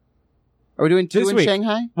 2. Are we doing 2 in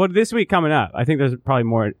Shanghai? Well, this week coming up. I think there's probably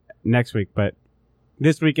more next week, but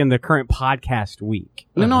this week in the current podcast week.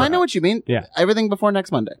 No, I know what you mean. Yeah. Everything before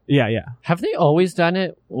next Monday. Yeah. Have they always done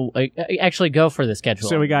it? Actually, go for the schedule.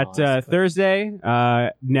 So we got Thursday,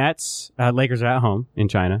 Nets, Lakers are at home in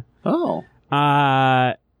China. Oh.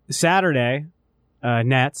 Saturday,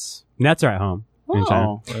 Nets are at home in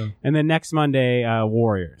China. And then next Monday,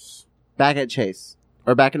 Warriors. Back at Chase.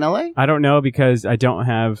 Or back in LA? I don't know because I don't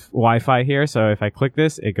have Wi-Fi here, so if I click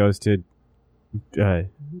this, it goes to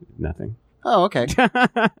nothing. Oh, okay.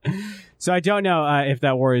 So I don't know if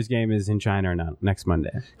that Warriors game is in China or not next Monday.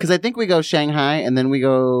 Because I think we go Shanghai and then we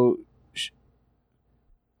go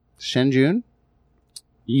Shenzhen.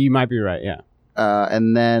 You might be right, yeah.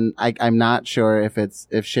 and then I'm not sure if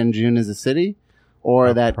Shenzhen is a city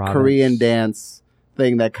or that province. Korean dance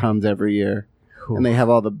thing that comes every year, and they have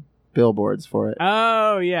all the billboards for it.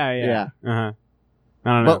 Oh, yeah. Uh-huh. I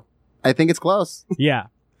don't know. But I think it's close. Yeah.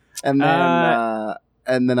 And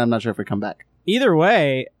then I'm not sure if we come back. Either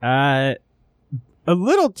way, a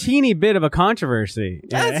little teeny bit of a controversy.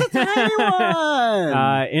 That's a tiny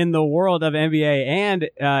one. In the world of NBA and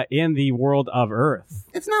in the world of Earth.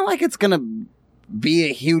 It's not like it's gonna be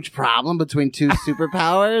a huge problem between two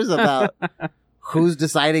superpowers about who's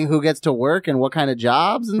deciding who gets to work and what kind of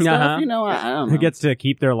jobs and stuff. Uh-huh. You know, I don't know. Who gets to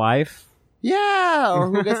keep their life? Yeah, or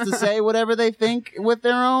who gets to say whatever they think with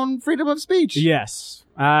their own freedom of speech. Yes.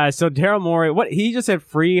 So Daryl Morey, he just said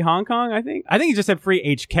free Hong Kong, I think he just said free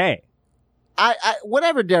HK.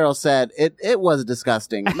 Whatever Daryl said, it was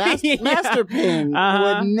disgusting. Master Ping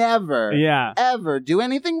would never, ever do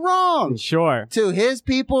anything wrong. Sure. To his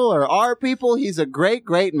people or our people, he's a great,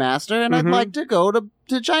 great master, and I'd like to go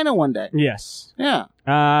to China one day. Yes. Yeah.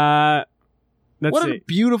 Let's see. A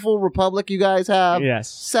beautiful republic you guys have. Yes.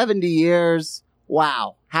 70 years.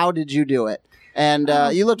 Wow. How did you do it? And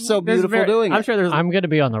you looked so beautiful doing it. I'm sure there's... I'm going to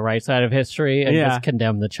be on the right side of history and just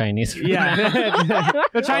condemn the Chinese. Yeah.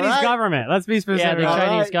 The Chinese government. Let's be specific. Yeah, the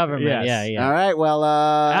Chinese government. Yes. Yeah. All right. Well,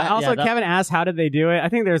 also, Kevin asked, how did they do it? I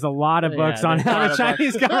think there's a lot of books on how the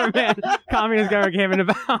Chinese government, communist government came into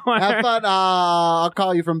power. Have fun. I'll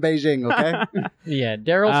call you from Beijing, okay? Yeah.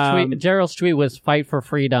 Daryl's tweet was fight for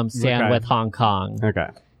freedom, stand with Hong Kong. Okay.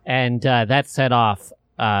 And that set off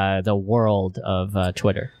the world of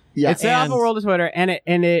Twitter. Yeah. It set off the world of Twitter,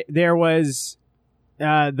 and there was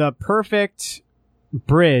the perfect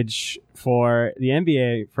bridge for the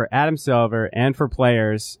NBA, for Adam Silver, and for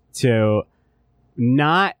players to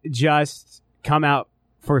not just come out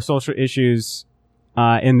for social issues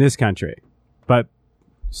in this country, but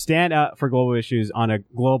stand up for global issues on a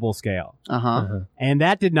global scale. And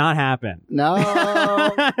that did not happen. No.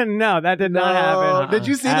 No, that did not happen. Did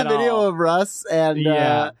you see the video of Russ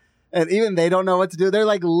and and even they don't know what to do. They're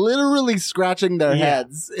like literally scratching their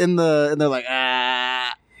heads and they're like,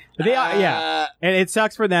 They are, and it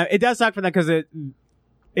sucks for them. It does suck for them because if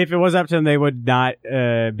it was up to them, they would not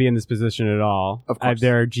be in this position at all. Of course.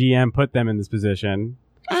 Their GM put them in this position.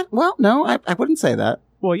 Well, no, I wouldn't say that.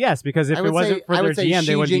 Well, yes, because if it wasn't for their GM,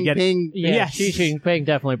 they wouldn't be getting... Xi Jinping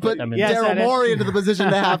definitely put them in. Daryl Morey into the position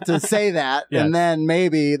to have to say that, and then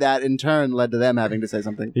maybe that in turn led to them having to say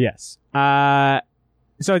something. Yes.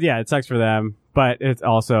 So, yeah, it sucks for them, but it's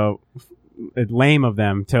also lame of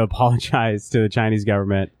them to apologize to the Chinese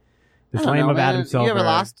government. It's lame of Adam Silver. You ever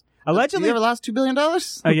lost? Allegedly. You ever lost $2 billion?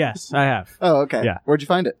 Yes, I have. Oh, okay. Yeah. Where'd you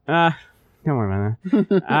find it? Don't worry about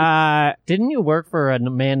that. Didn't you work for a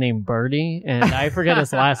man named Birdie? And I forget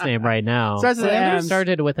his last name right now.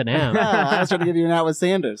 Started with an M. No, I was trying to give you an out with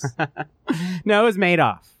Sanders. No, it was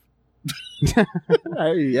Madoff. Why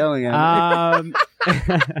are you yelling at me?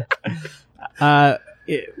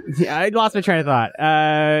 I lost my train of thought.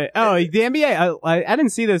 The NBA. I didn't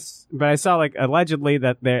see this, but I saw allegedly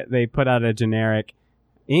that they put out a generic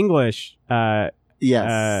English comment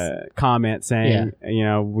saying,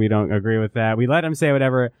 we don't agree with that. We let them say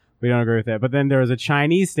whatever. We don't agree with that. But then there was a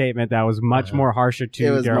Chinese statement that was much more harsher to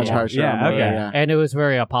It was Daryl. much harsher. Yeah, okay. Yeah. And it was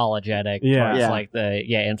very apologetic towards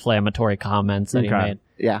the inflammatory comments that he made.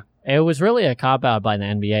 Yeah. It was really a cop-out by the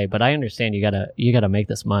NBA, but I understand you gotta make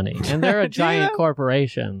this money. And they're a giant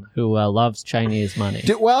corporation who loves Chinese money.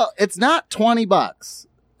 Well, it's not $20.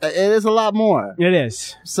 It is a lot more. It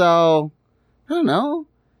is. So, I don't know.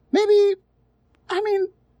 Maybe,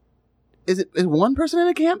 is one person in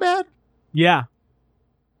a camp bad? Yeah.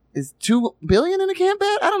 Is 2 billion in a camp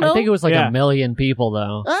bad? I don't know. I think it was like 1 million people,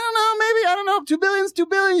 though. I don't know. Maybe. I don't know. 2 billion's 2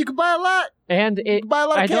 billion. You could buy a lot. And you could buy a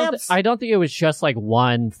lot of camps. I don't think it was just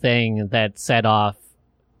one thing that set off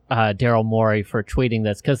Daryl Morey for tweeting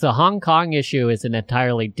this, because the Hong Kong issue is an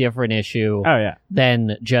entirely different issue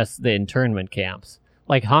than just the internment camps.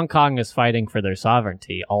 Hong Kong is fighting for their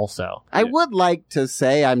sovereignty also. I would like to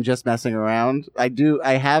say I'm just messing around. I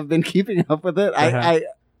have been keeping up with it.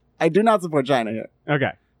 I do not support China here.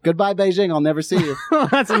 Okay. Goodbye, Beijing. I'll never see you.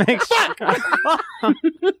 Let's make sure.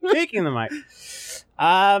 Speaking of the mic.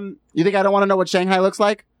 You think I don't want to know what Shanghai looks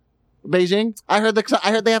like? Beijing? I heard they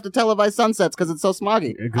have to televise sunsets because it's so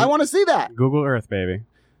smoggy. I want to see that. Google Earth, baby.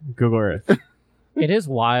 Google Earth. It is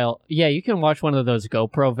wild. Yeah, you can watch one of those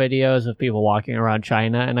GoPro videos of people walking around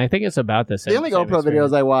China, and I think it's about the same. The only GoPro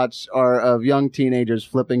videos I watch are of young teenagers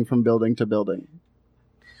flipping from building to building.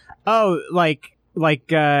 Oh,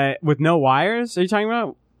 with no wires? Are you talking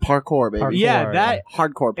about? Parkour, baby. Yeah, that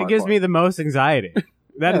hardcore parkour. It gives me the most anxiety.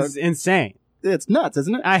 That is insane. It's nuts,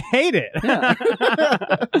 isn't it? I hate it.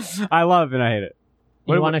 I love it and I hate it.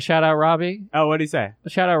 You want to shout out Robbie? Oh, what did he say?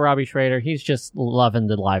 Shout out Robbie Schrader. He's just loving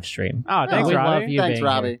the live stream. Oh, thanks, we Robbie. love you Thanks, being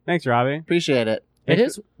Robbie. here. Thanks, Robbie. Appreciate it. It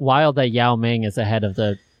is wild that Yao Ming is the head of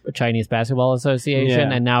the Chinese Basketball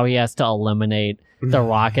Association, and now he has to eliminate the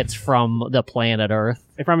Rockets from the planet Earth.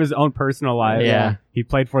 From his own personal life. Yeah. He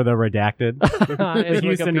played for the Redacted. His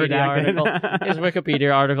Houston Redacted. His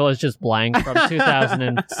Wikipedia article is just blank from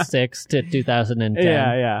 2006 to 2010.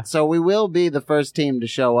 Yeah. So we will be the first team to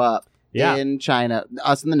show up in China,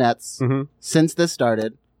 us and the Nets, since this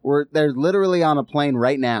started. They're literally on a plane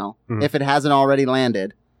right now, if it hasn't already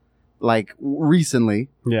landed, like recently.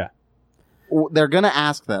 Yeah. They're going to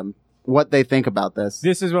ask them what they think about this.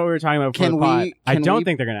 This is what we were talking about before the pod. I don't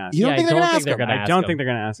think they're going to ask. You don't think they're going to ask them? I don't think they're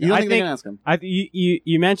going to ask. You don't think they're going to ask them?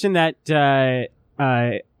 You mentioned that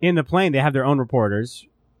in the plane they have their own reporters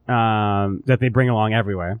that they bring along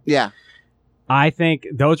everywhere. Yeah. I think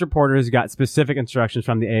those reporters got specific instructions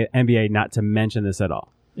from the NBA not to mention this at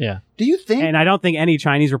all. Yeah. Do you think? And I don't think any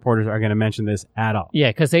Chinese reporters are going to mention this at all.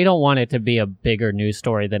 Yeah, because they don't want it to be a bigger news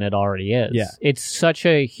story than it already is. Yeah. It's such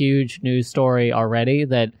a huge news story already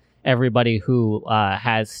that everybody who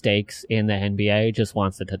has stakes in the NBA just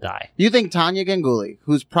wants it to die. You think Tanya Ganguly,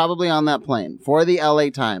 who's probably on that plane for the LA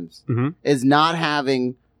Times, is not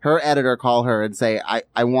having her editor call her and say,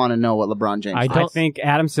 I want to know what LeBron James thinks? I think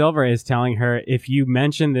Adam Silver is telling her, if you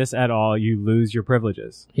mention this at all, you lose your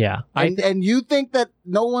privileges. Yeah. And you think that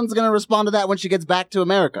no one's going to respond to that when she gets back to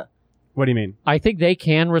America? What do you mean? I think they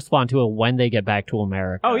can respond to it when they get back to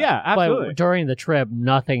America. Oh, yeah, absolutely. But during the trip,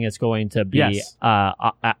 nothing is going to be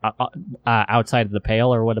outside of the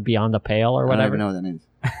pale, or would it be on the pale or whatever? I don't even know what that means.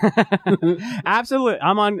 Absolutely.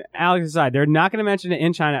 I'm on Alex's side. They're not going to mention it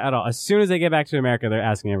in China at all. As soon as they get back to America, they're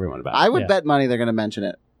asking everyone about it. I would bet money they're going to mention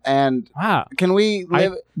it. And can we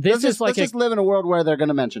live? Let's just live in a world where they're going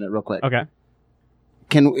to mention it real quick. Okay.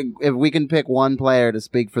 If we can pick one player to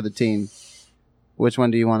speak for the team, which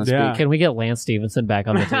one do you want to speak? Can we get Lance Stevenson back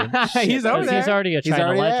on the team? He's over there. He's already a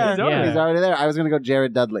China legend. He's already there. I was going to go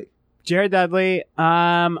Jared Dudley. Jared Dudley.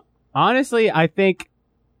 Honestly, I think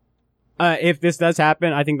if this does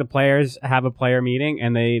happen, I think the players have a player meeting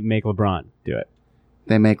and they make LeBron do it.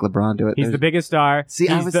 They make LeBron do it. He's the biggest star. See,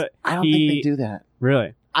 I don't think they do that.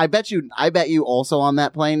 Really? I bet you also on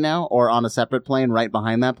that plane now, or on a separate plane right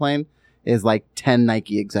behind that plane, is like 10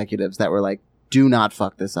 Nike executives that were like, do not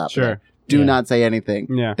fuck this up. Sure. Do not say anything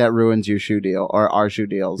that ruins your shoe deal or our shoe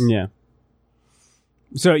deals. Yeah.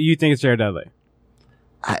 So you think it's Jared Dudley?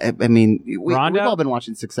 I mean, we've all been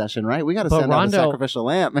watching Succession, right? We got to send out the sacrificial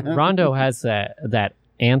lamb. Man. Rondo has that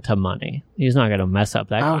Anta money. He's not going to mess up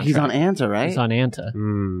that. He's on Anta, right? He's on Anta.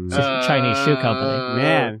 It's a Chinese shoe company.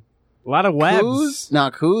 Man, a lot of webs.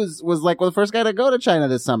 Kuz was like the first guy to go to China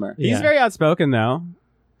this summer. He's very outspoken, though.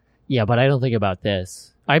 Yeah, but I don't think about this.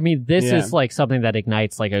 I mean, this is like something that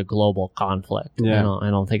ignites like a global conflict. Yeah.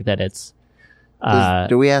 I don't think that it's.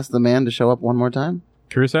 Do we ask the man to show up one more time?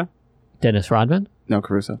 Caruso? Dennis Rodman? No,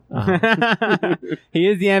 Caruso. He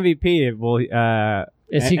is the MVP. Well,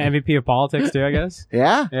 is he MVP of politics too? I guess.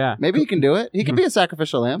 Yeah. Maybe he can do it. He can be a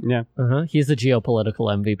sacrificial lamb. Yeah. He's the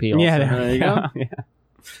geopolitical MVP. Also. Yeah. There you go.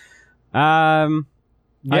 Yeah.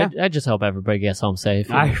 I just hope everybody gets home safe.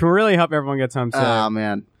 I really hope everyone gets home safe. Oh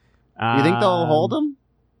man. You think they'll hold him?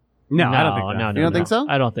 No, I don't think so. No, you don't think so?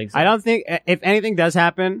 I don't think so. I don't think if anything does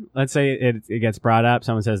happen, let's say it gets brought up,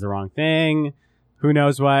 someone says the wrong thing, who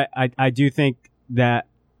knows what. I do think that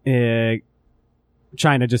China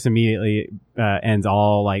just immediately ends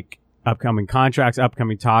all like upcoming contracts,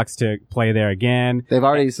 upcoming talks to play there again. They've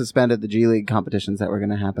already suspended the G League competitions that were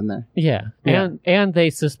going to happen there. Yeah. And they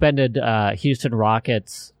suspended Houston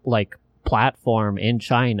Rockets like platform in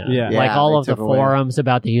China. Like all of the forums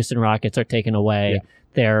about the Houston Rockets are taken away. Yeah.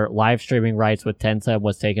 Their live streaming rights with Tencent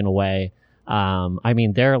was taken away. I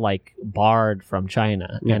mean, they're like barred from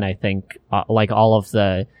China. Yeah. And I think like all of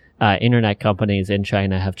the internet companies in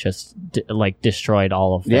China have just destroyed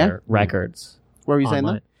all of their records. What were you saying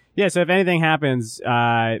though? Yeah, so if anything happens,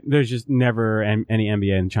 there's just never any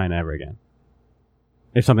NBA in China ever again.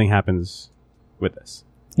 If something happens with this.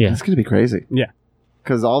 Yeah. It's going to be crazy. Yeah.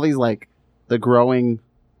 Because all these the growing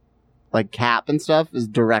cap and stuff is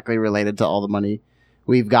directly related to all the money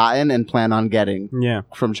we've gotten and plan on getting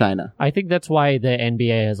from China. I think that's why the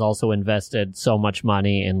NBA has also invested so much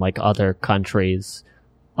money in other countries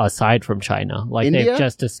aside from China. India? They've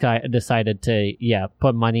just decided to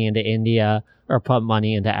put money into India or put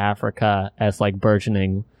money into Africa as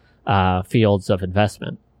burgeoning fields of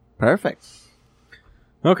investment. Perfect.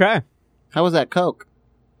 Okay. How was that Coke?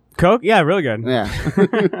 Coke? Yeah, really good.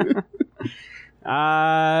 Yeah.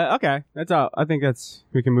 Okay. That's all. I think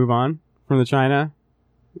we can move on from the China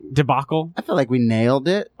debacle. I feel like we nailed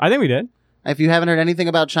it. I think we did. If you haven't heard anything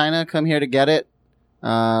about China, come here to get it.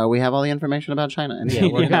 We have all the information about China.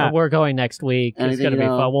 We're going next week. It's Anything going to be you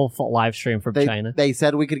know, fun. We'll live stream from China. They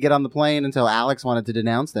said we could get on the plane until Alex wanted to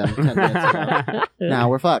denounce them 10 minutes ago. Now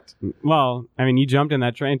we're fucked. Well, I mean, you jumped in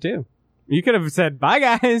that train too. You could have said, "Bye,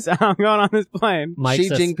 guys. I'm going on this plane." Xi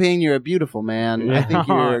Jinping, you're a beautiful man. I think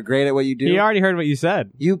you're great at what you do. He already heard what you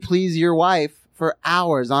said. You please your wife for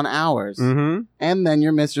hours on hours. Mm-hmm. And then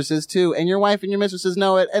your mistresses too. And your wife and your mistresses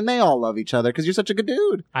know it, and they all love each other because you're such a good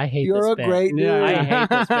dude. I hate you're this a bit. great dude. I hate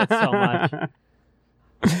this bit so much.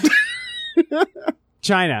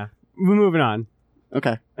 China. We're moving on.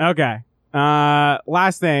 Okay.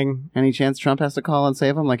 Last thing. Any chance Trump has to call and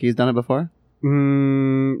save him like he's done it before?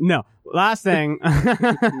 No. Last thing. We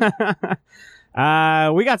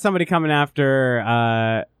got somebody coming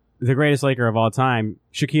after the greatest Laker of all time,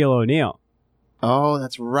 Shaquille O'Neal. Oh,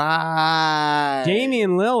 that's right.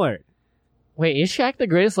 Damian Lillard. Wait, is Shaq the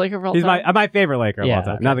greatest Laker of all He's time? my favorite Laker of all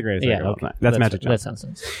time. Okay. Not the greatest Laker of all time. That's Magic That Johnson.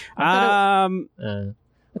 sounds sense.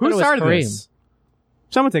 Who started this?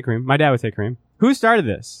 Someone say Kareem. My dad would say Kareem. Who started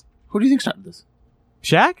this? Who do you think started this?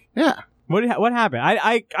 Shaq? Yeah. What happened?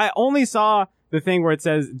 I only saw the thing where it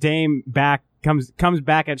says Dame comes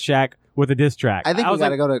back at Shaq with a diss track. I think we got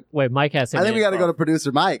to go to. Wait, Mike has. I think we got to go to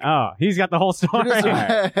producer Mike. Oh, he's got the whole story.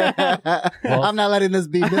 I'm not letting this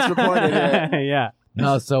be misreported here. Yeah.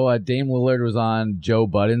 No, so Dame Lillard was on Joe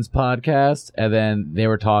Budden's podcast, and then they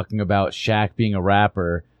were talking about Shaq being a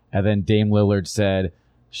rapper, and then Dame Lillard said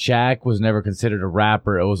Shaq was never considered a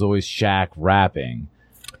rapper; it was always Shaq rapping.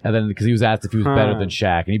 And then because he was asked if he was better than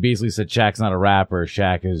Shaq, and he basically said Shaq's not a rapper;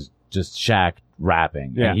 Shaq is just Shaq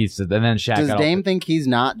rapping. Yeah. And he said, and then Shaq. Does Dame think he's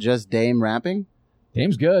not just Dame rapping?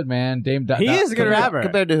 Dame's good, man. Dame. He is a good rapper.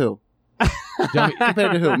 Compared to who?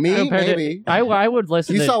 Compared to who? Me? Maybe. I would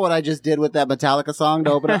listen. You saw what I just did with that Metallica song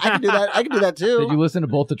to open it. I can do that. I can do that too. Did you listen to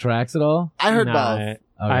both the tracks at all? I heard No, both.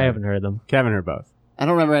 I haven't heard them. Kevin heard both. I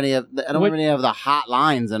don't remember any of. I don't remember any of the hot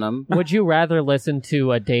lines in them. Would you rather listen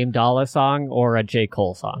to a Dame Dollar song or a J.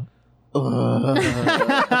 Cole song?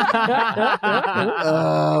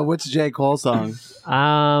 Which J. Cole song?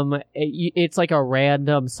 It's like a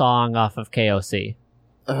random song off of KOC.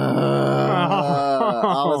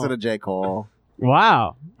 I'll listen to J. Cole.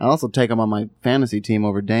 Wow. I'll also take him on my fantasy team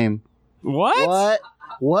over Dame. What?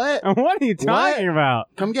 What? What are you talking about?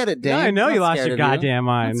 Come get it, Dame. I know I'm you not lost scared your of you. goddamn I'm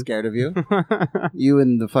mind. not scared of you. You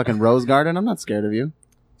in the fucking Rose Garden? I'm not scared of you.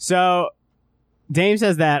 So, Dame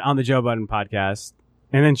says that on the Joe Budden podcast,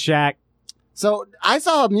 and then Shaq. So I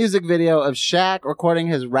saw a music video of Shaq recording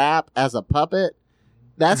his rap as a puppet.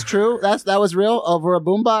 That's true. That was real over a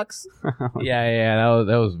boombox. Yeah,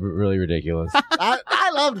 that was really ridiculous.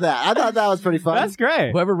 I loved that. I thought that was pretty fun. That's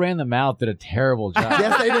great. Whoever ran them out did a terrible job.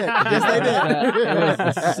 Yes, they did. Yes, they did. It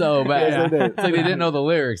was so bad. Yes, they did. It's like they didn't know the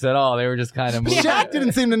lyrics at all. They were just kind of moving. Shaq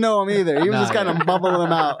didn't seem to know him either. He was just kind of bubbling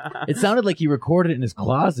them out. It sounded like he recorded it in his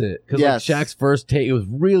closet because Yes. like Shaq's first take, it was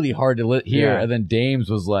really hard to hear, Yeah. and then Dame's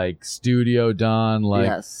was like studio done. Like,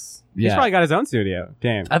 Yes. He's probably got his own studio.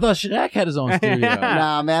 Dame. I thought Shaq had his own studio.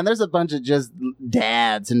 Nah, man, there's a bunch of just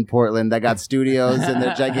dads in Portland that got studios in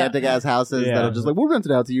their gigantic ass houses that are just like, we'll rent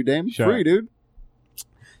it out to you, Dame. Sure. Free, dude.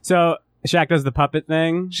 So, Shaq does the puppet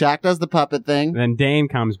thing. Shaq does the puppet thing. Then Dame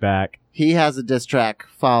comes back. He has a diss track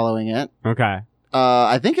following it. Okay.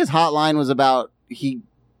 I think his hotline was about he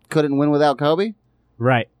couldn't win without Kobe,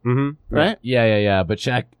 Right. Mm-hmm. right? Yeah. But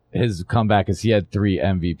Shaq, his comeback is he had 3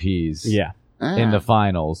 MVPs. Yeah. In the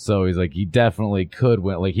finals, so he's like he definitely could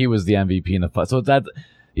win. Like he was the MVP in the so that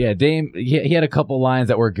Dame he had a couple lines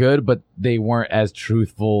that were good, but they weren't as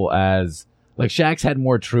truthful as like Shaq's had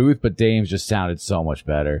more truth, but Dame's just sounded so much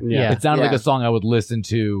better. Yeah. It sounded like Yeah. a song I would listen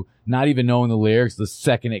to, not even knowing the lyrics. The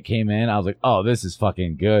second it came in, I was like, oh, this is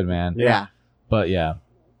fucking good, man. Yeah. But yeah,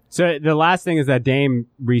 So, the last thing is that Dame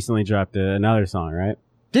recently dropped another song, right?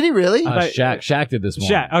 Did he really? Shaq did this one.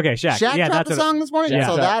 Shaq. Okay, Shaq. Shaq yeah, dropped that's a song this morning? Yeah.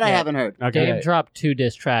 So that I Yeah. haven't heard. Okay. Dame dropped 2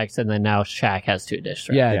 diss tracks, and then now Shaq has 2 diss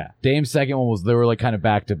tracks. Yeah, Yeah. Dame's second one was they were like kind of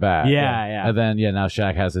back to back. Yeah. And then now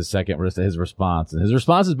Shaq has his his response, and his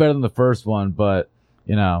response is better than the first one, but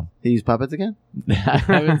you know, He used puppets again? I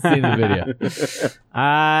haven't seen the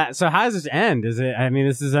video. So how does this end? Is it? I mean,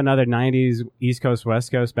 this is another '90s East Coast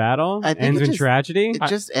West Coast battle. I think Ends it in just- tragedy. It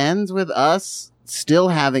just ends with us still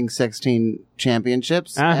having 16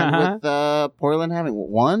 championships and with Portland having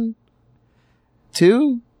 1,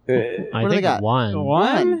 2, I What do they think got? 1.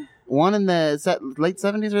 One. one in the late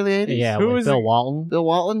 70s, early 80s. Yeah, Who with was Bill it? Walton. Bill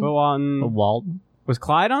Walton. But one Walton. was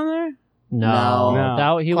Clyde on there?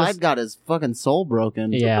 No. He Clyde was. got his fucking soul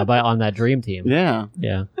broken. Yeah, on that dream team. Yeah.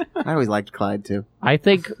 Yeah. I always liked Clyde too. I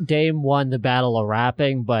think Dame won the battle of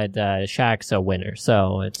rapping, but Shaq's a winner,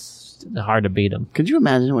 so it's hard to beat him. Could you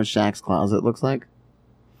imagine what Shaq's closet looks like?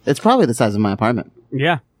 It's probably the size of my apartment.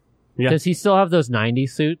 Yeah. Does he still have those 90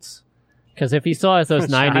 suits? Because if he still has those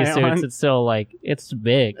 90 Giant suits, one. it's still like, it's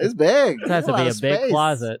big. It's big. It has to be a big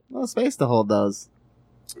closet. A lot of space to hold those.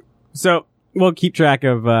 So we'll keep track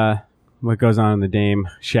of what goes on in the Dame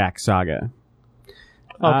Shaq saga.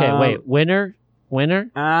 Okay, wait. Winner?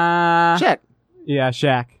 Check. Yeah,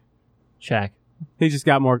 Shaq. He just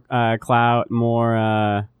got more clout,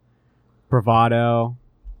 more bravado.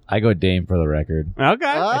 I go Dame for the record. Okay.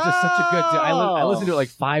 It's just such a good. I listened to it like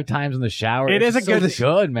 5 times in the shower. It is just a good-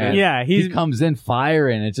 good man. Yeah, he comes in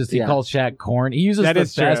firing. It's just he calls Shaq corny. He uses That the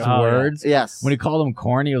is true. best Oh, yeah. words. Yes. When he called him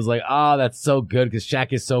corny, it was like, oh, that's so good because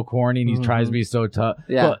Shaq is so corny and he tries to be so tough.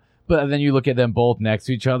 Yeah. But then you look at them both next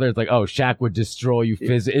to each other. It's like, oh, Shaq would destroy you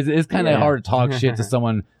physically. It's kind of hard to talk shit to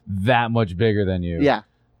someone that much bigger than you. Yeah.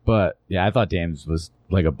 But yeah, I thought Dame's was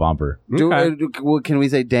like a bumper. Can we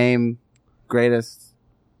say Dame greatest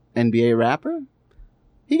NBA rapper?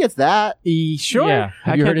 He gets that. Sure. Yeah. I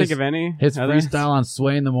Have you can't heard think his- of any. His others. freestyle on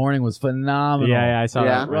Sway in the Morning was phenomenal. Yeah, I saw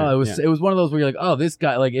Yeah. that. Bro, it was one of those where you're like, oh, this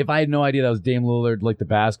guy, like, if I had no idea that was Dame Lillard, like the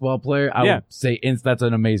basketball player, I would say that's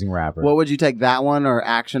an amazing rapper. What would you take, that one or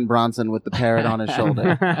Action Bronson with the parrot on his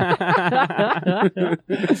shoulder? I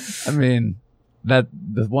mean, the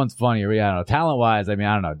one's funnier. Yeah, I don't know. Talent wise, I mean,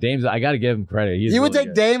 I don't know. Dame's, I got to give him credit. He's You would really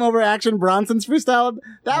take good. Dame over Action Bronson's freestyle?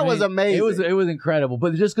 That was amazing. It was incredible.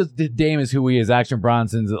 But just because Dame is who he is, Action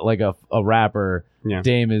Bronson's like a rapper. Yeah.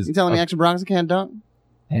 Dame is. You telling me Action Bronson can't dunk?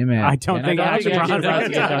 Hey man, I don't think Action Bronson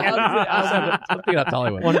can dunk. I'm thinking of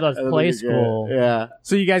Tollywood. One of those play school. Yeah.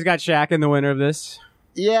 So you guys got Shaq in the winner of this?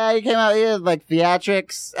 Yeah, he came out here like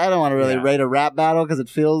theatrics. I don't want to really rate a rap battle because it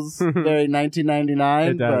feels very 1999.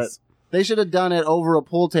 It does. But they should have done it over a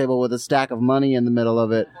pool table with a stack of money in the middle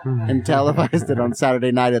of it and televised it on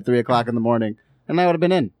Saturday night at 3 o'clock in the morning. And I would have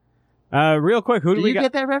been in. Real quick, who do Did we you got?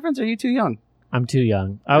 get that reference? Or are you too young? I'm too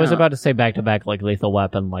young. I was about to say back to back like Lethal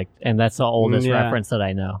Weapon, and that's the oldest reference that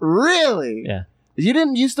I know. Really? Yeah. You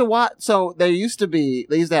didn't used to watch. So they used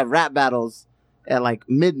to have rap battles at like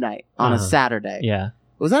midnight on a Saturday. Yeah.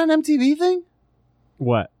 Was that an MTV thing?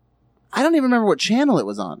 What? I don't even remember what channel it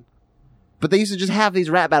was on. But they used to just have these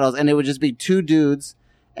rap battles, and it would just be two dudes,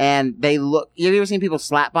 and they look. Have you ever seen people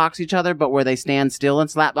slapbox each other, but where they stand still and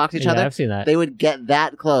slapbox each other? I've seen that. They would get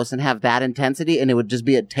that close and have that intensity, and it would just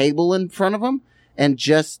be a table in front of them, and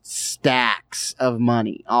just stacks of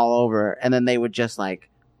money all over, and then they would just like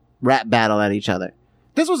rap battle at each other.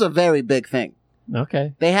 This was a very big thing.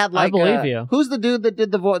 Okay. They had like I believe you. Who's the dude that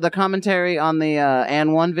did the commentary on the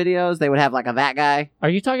and one videos? They would have like that guy. Are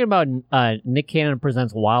you talking about Nick Cannon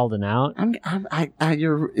presents Wild and Out?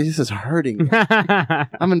 This is hurting me.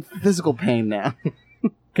 I'm in physical pain now.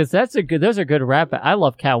 Because those are good rap. I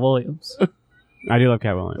love Cat Williams. I do love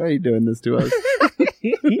Cat Williams. Why are you doing this to us?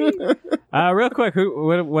 Real quick,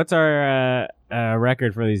 what's our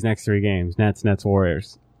record for these next 3 games? Nets,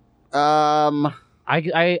 Warriors. I'm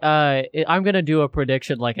gonna do a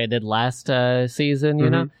prediction like I did last season. You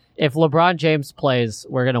know, if LeBron James plays,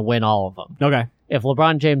 we're gonna win all of them. Okay. If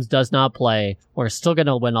LeBron James does not play, we're still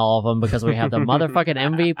gonna win all of them because we have the motherfucking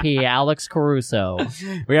MVP, Alex Caruso.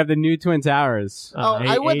 We have the new Twin Towers.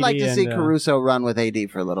 I would like to see Caruso run with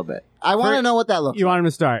AD for a little bit. I want to know what that looks You like. want him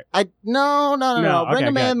to start? No. Bring Okay,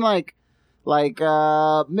 him good. in like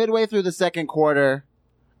midway through the second quarter,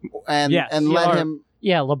 and let him.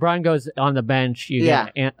 Yeah, LeBron goes on the bench. You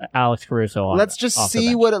get Alex Caruso on. Let's just off the see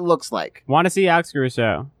bench. what it looks like. Want to see Alex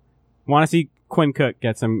Caruso? Want to see Quinn Cook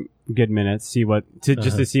get some good minutes?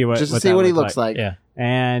 Just to see what he looks like. Yeah.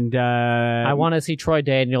 And I want to see Troy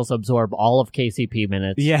Daniels absorb all of KCP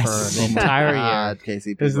minutes Yes. for the entire year.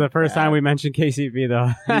 KCP. This is the first time we mentioned KCP though.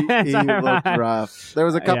 He looked rough. There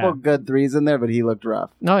was a couple good threes in there, but he looked rough.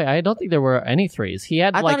 No, I don't think there were any threes. He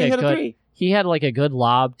had I like thought he hit a good. three. He had like a good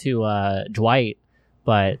lob to Dwight,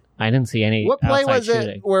 but I didn't see any. What play outside was shooting.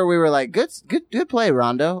 it where we were like, good play,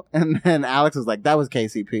 Rondo? And then Alex was like, that was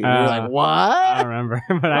KCP. We were like, what? I don't remember,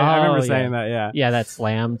 but I remember Oh, saying that. Yeah. Yeah, that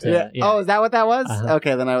slam to. Yeah. Yeah. Oh, is that what that was? Uh-huh.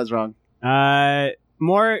 Okay, then I was wrong.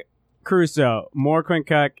 More Caruso, more Quinn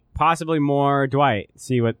Cook, possibly more Dwight.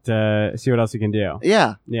 See what else we can do.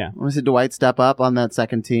 Yeah. Yeah. I want to see Dwight step up on that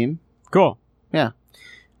second team. Cool. Yeah.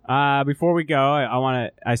 Before we go,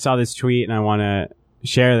 I saw this tweet and I want to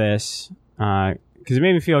share this because it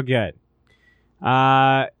made me feel good.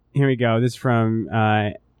 Here we go. This is from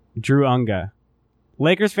Drew Unga.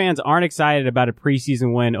 Lakers fans aren't excited about a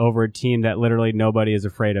preseason win over a team that literally nobody is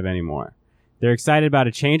afraid of anymore. They're excited about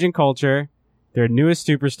a change in culture, their newest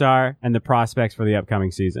superstar, and the prospects for the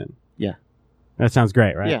upcoming season. Yeah. That sounds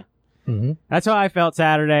great, right? Yeah. Mm-hmm. That's how I felt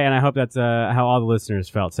Saturday, and I hope that's how all the listeners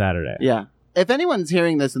felt Saturday. Yeah. If anyone's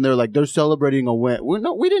hearing this and they're like, they're celebrating a win.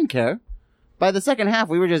 We didn't care. By the second half,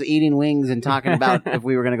 we were just eating wings and talking about if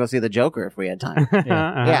we were going to go see the Joker if we had time.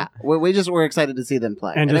 Yeah. We just were excited to see them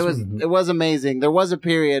play. And it was amazing. There was a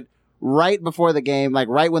period right before the game, like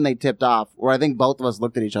right when they tipped off, where I think both of us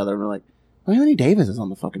looked at each other and were like, Anthony Davis is on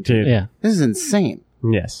the fucking team. Dude. Yeah. This is insane.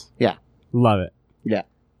 Yes. Yeah. Love it. Yeah.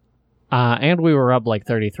 And we were up like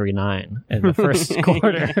 33-9 in the first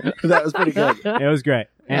quarter. That was pretty good. It was great.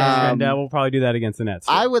 And we'll probably do that against the Nets.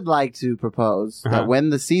 I would like to propose that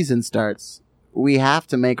when the season starts, we have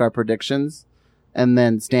to make our predictions and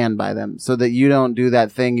then stand by them so that you don't do that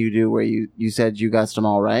thing you do where you said you guessed them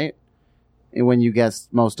all right and when you guessed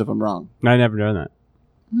most of them wrong. I never done that.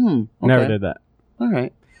 Okay. Never did that. All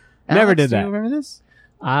right. Never Alex, did do that. you remember this?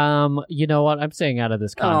 You know what? I'm staying out of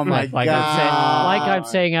this conflict. my like God. I'm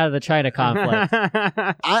staying out of the China conflict.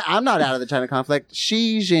 I'm not out of the China conflict.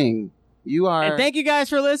 Xi Jinping. You are. And thank you guys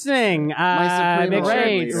for listening. My supreme Make sure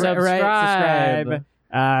rate, you subscribe.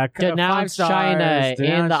 Denounce 5 China stars, in the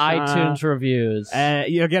denounce China. iTunes reviews.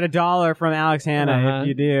 You'll get $1 from Alex Hanna if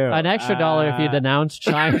you do. An extra $1 if you denounce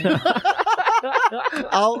China.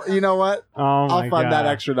 You know what? I'll fund that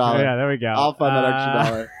extra $1. Yeah, there we go. I'll fund that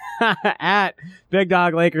extra $1. At Big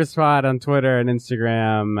Dog Lakers Pod on Twitter and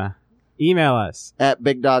Instagram. Email us. At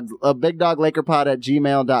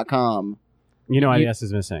bigdoglakerpod@gmail.com. You know what S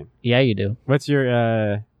is missing. Yeah, you do. What's your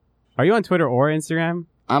are you on Twitter or Instagram?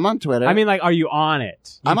 I'm on Twitter. I mean, like, are you on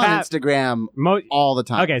it? I'm on Instagram all the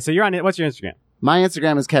time. Okay, so you're on it. What's your Instagram? My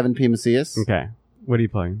Instagram is Kevin P. Macias. Okay. What are you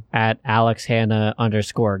playing? At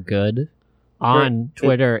AlexHanna_good on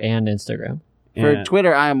Twitter and Instagram. For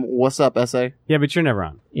Twitter, I'm What's Up SA. Yeah, but you're never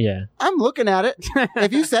on. Yeah. I'm looking at it.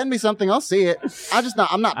 If you send me something, I'll see it.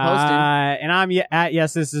 I'm not posting. And I'm at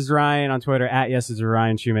Yes This Is Ryan on Twitter, at Yes This Is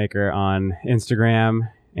Ryan Shoemaker on Instagram.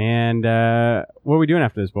 And what are we doing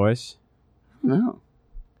after this, boys? No.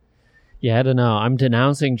 Yeah, I don't know. I'm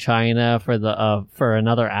denouncing China for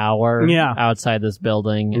another hour outside this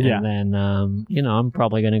building. Yeah. And then, I'm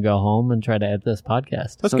probably going to go home and try to edit this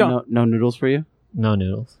podcast. Let's go. No noodles for you? No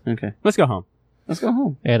noodles. Okay. Let's go home. Let's go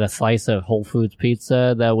home. I had a slice of Whole Foods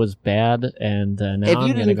pizza that was bad, and now if I'm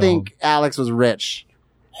you gonna didn't go think home. Alex was rich,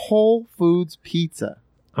 Whole Foods pizza.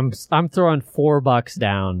 I'm throwing $4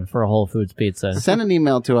 down for a Whole Foods pizza. Send an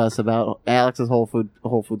email to us about Alex's Whole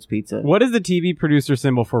Foods pizza. What is the TV producer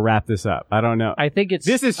symbol for wrap this up? I don't know. I think it's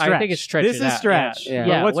This is stretch. I think it's stretch. This it is out. stretch.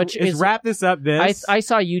 Yeah, What's, which is wrap this up this? I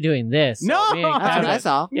saw you doing this. No! So me and That's what I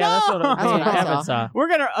saw. Yeah, that's what me and I Kevin saw. saw. We're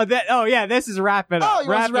gonna. This is wrap it up. Oh, you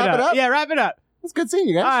want us to wrap it up? Yeah, wrap it up. It's good seeing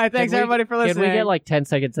you guys. All right, thanks everybody for listening. Can we get like 10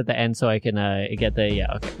 seconds at the end so I can get the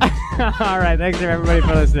okay? All right, thanks everybody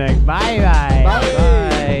for listening. Bye. Bye.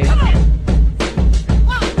 Bye.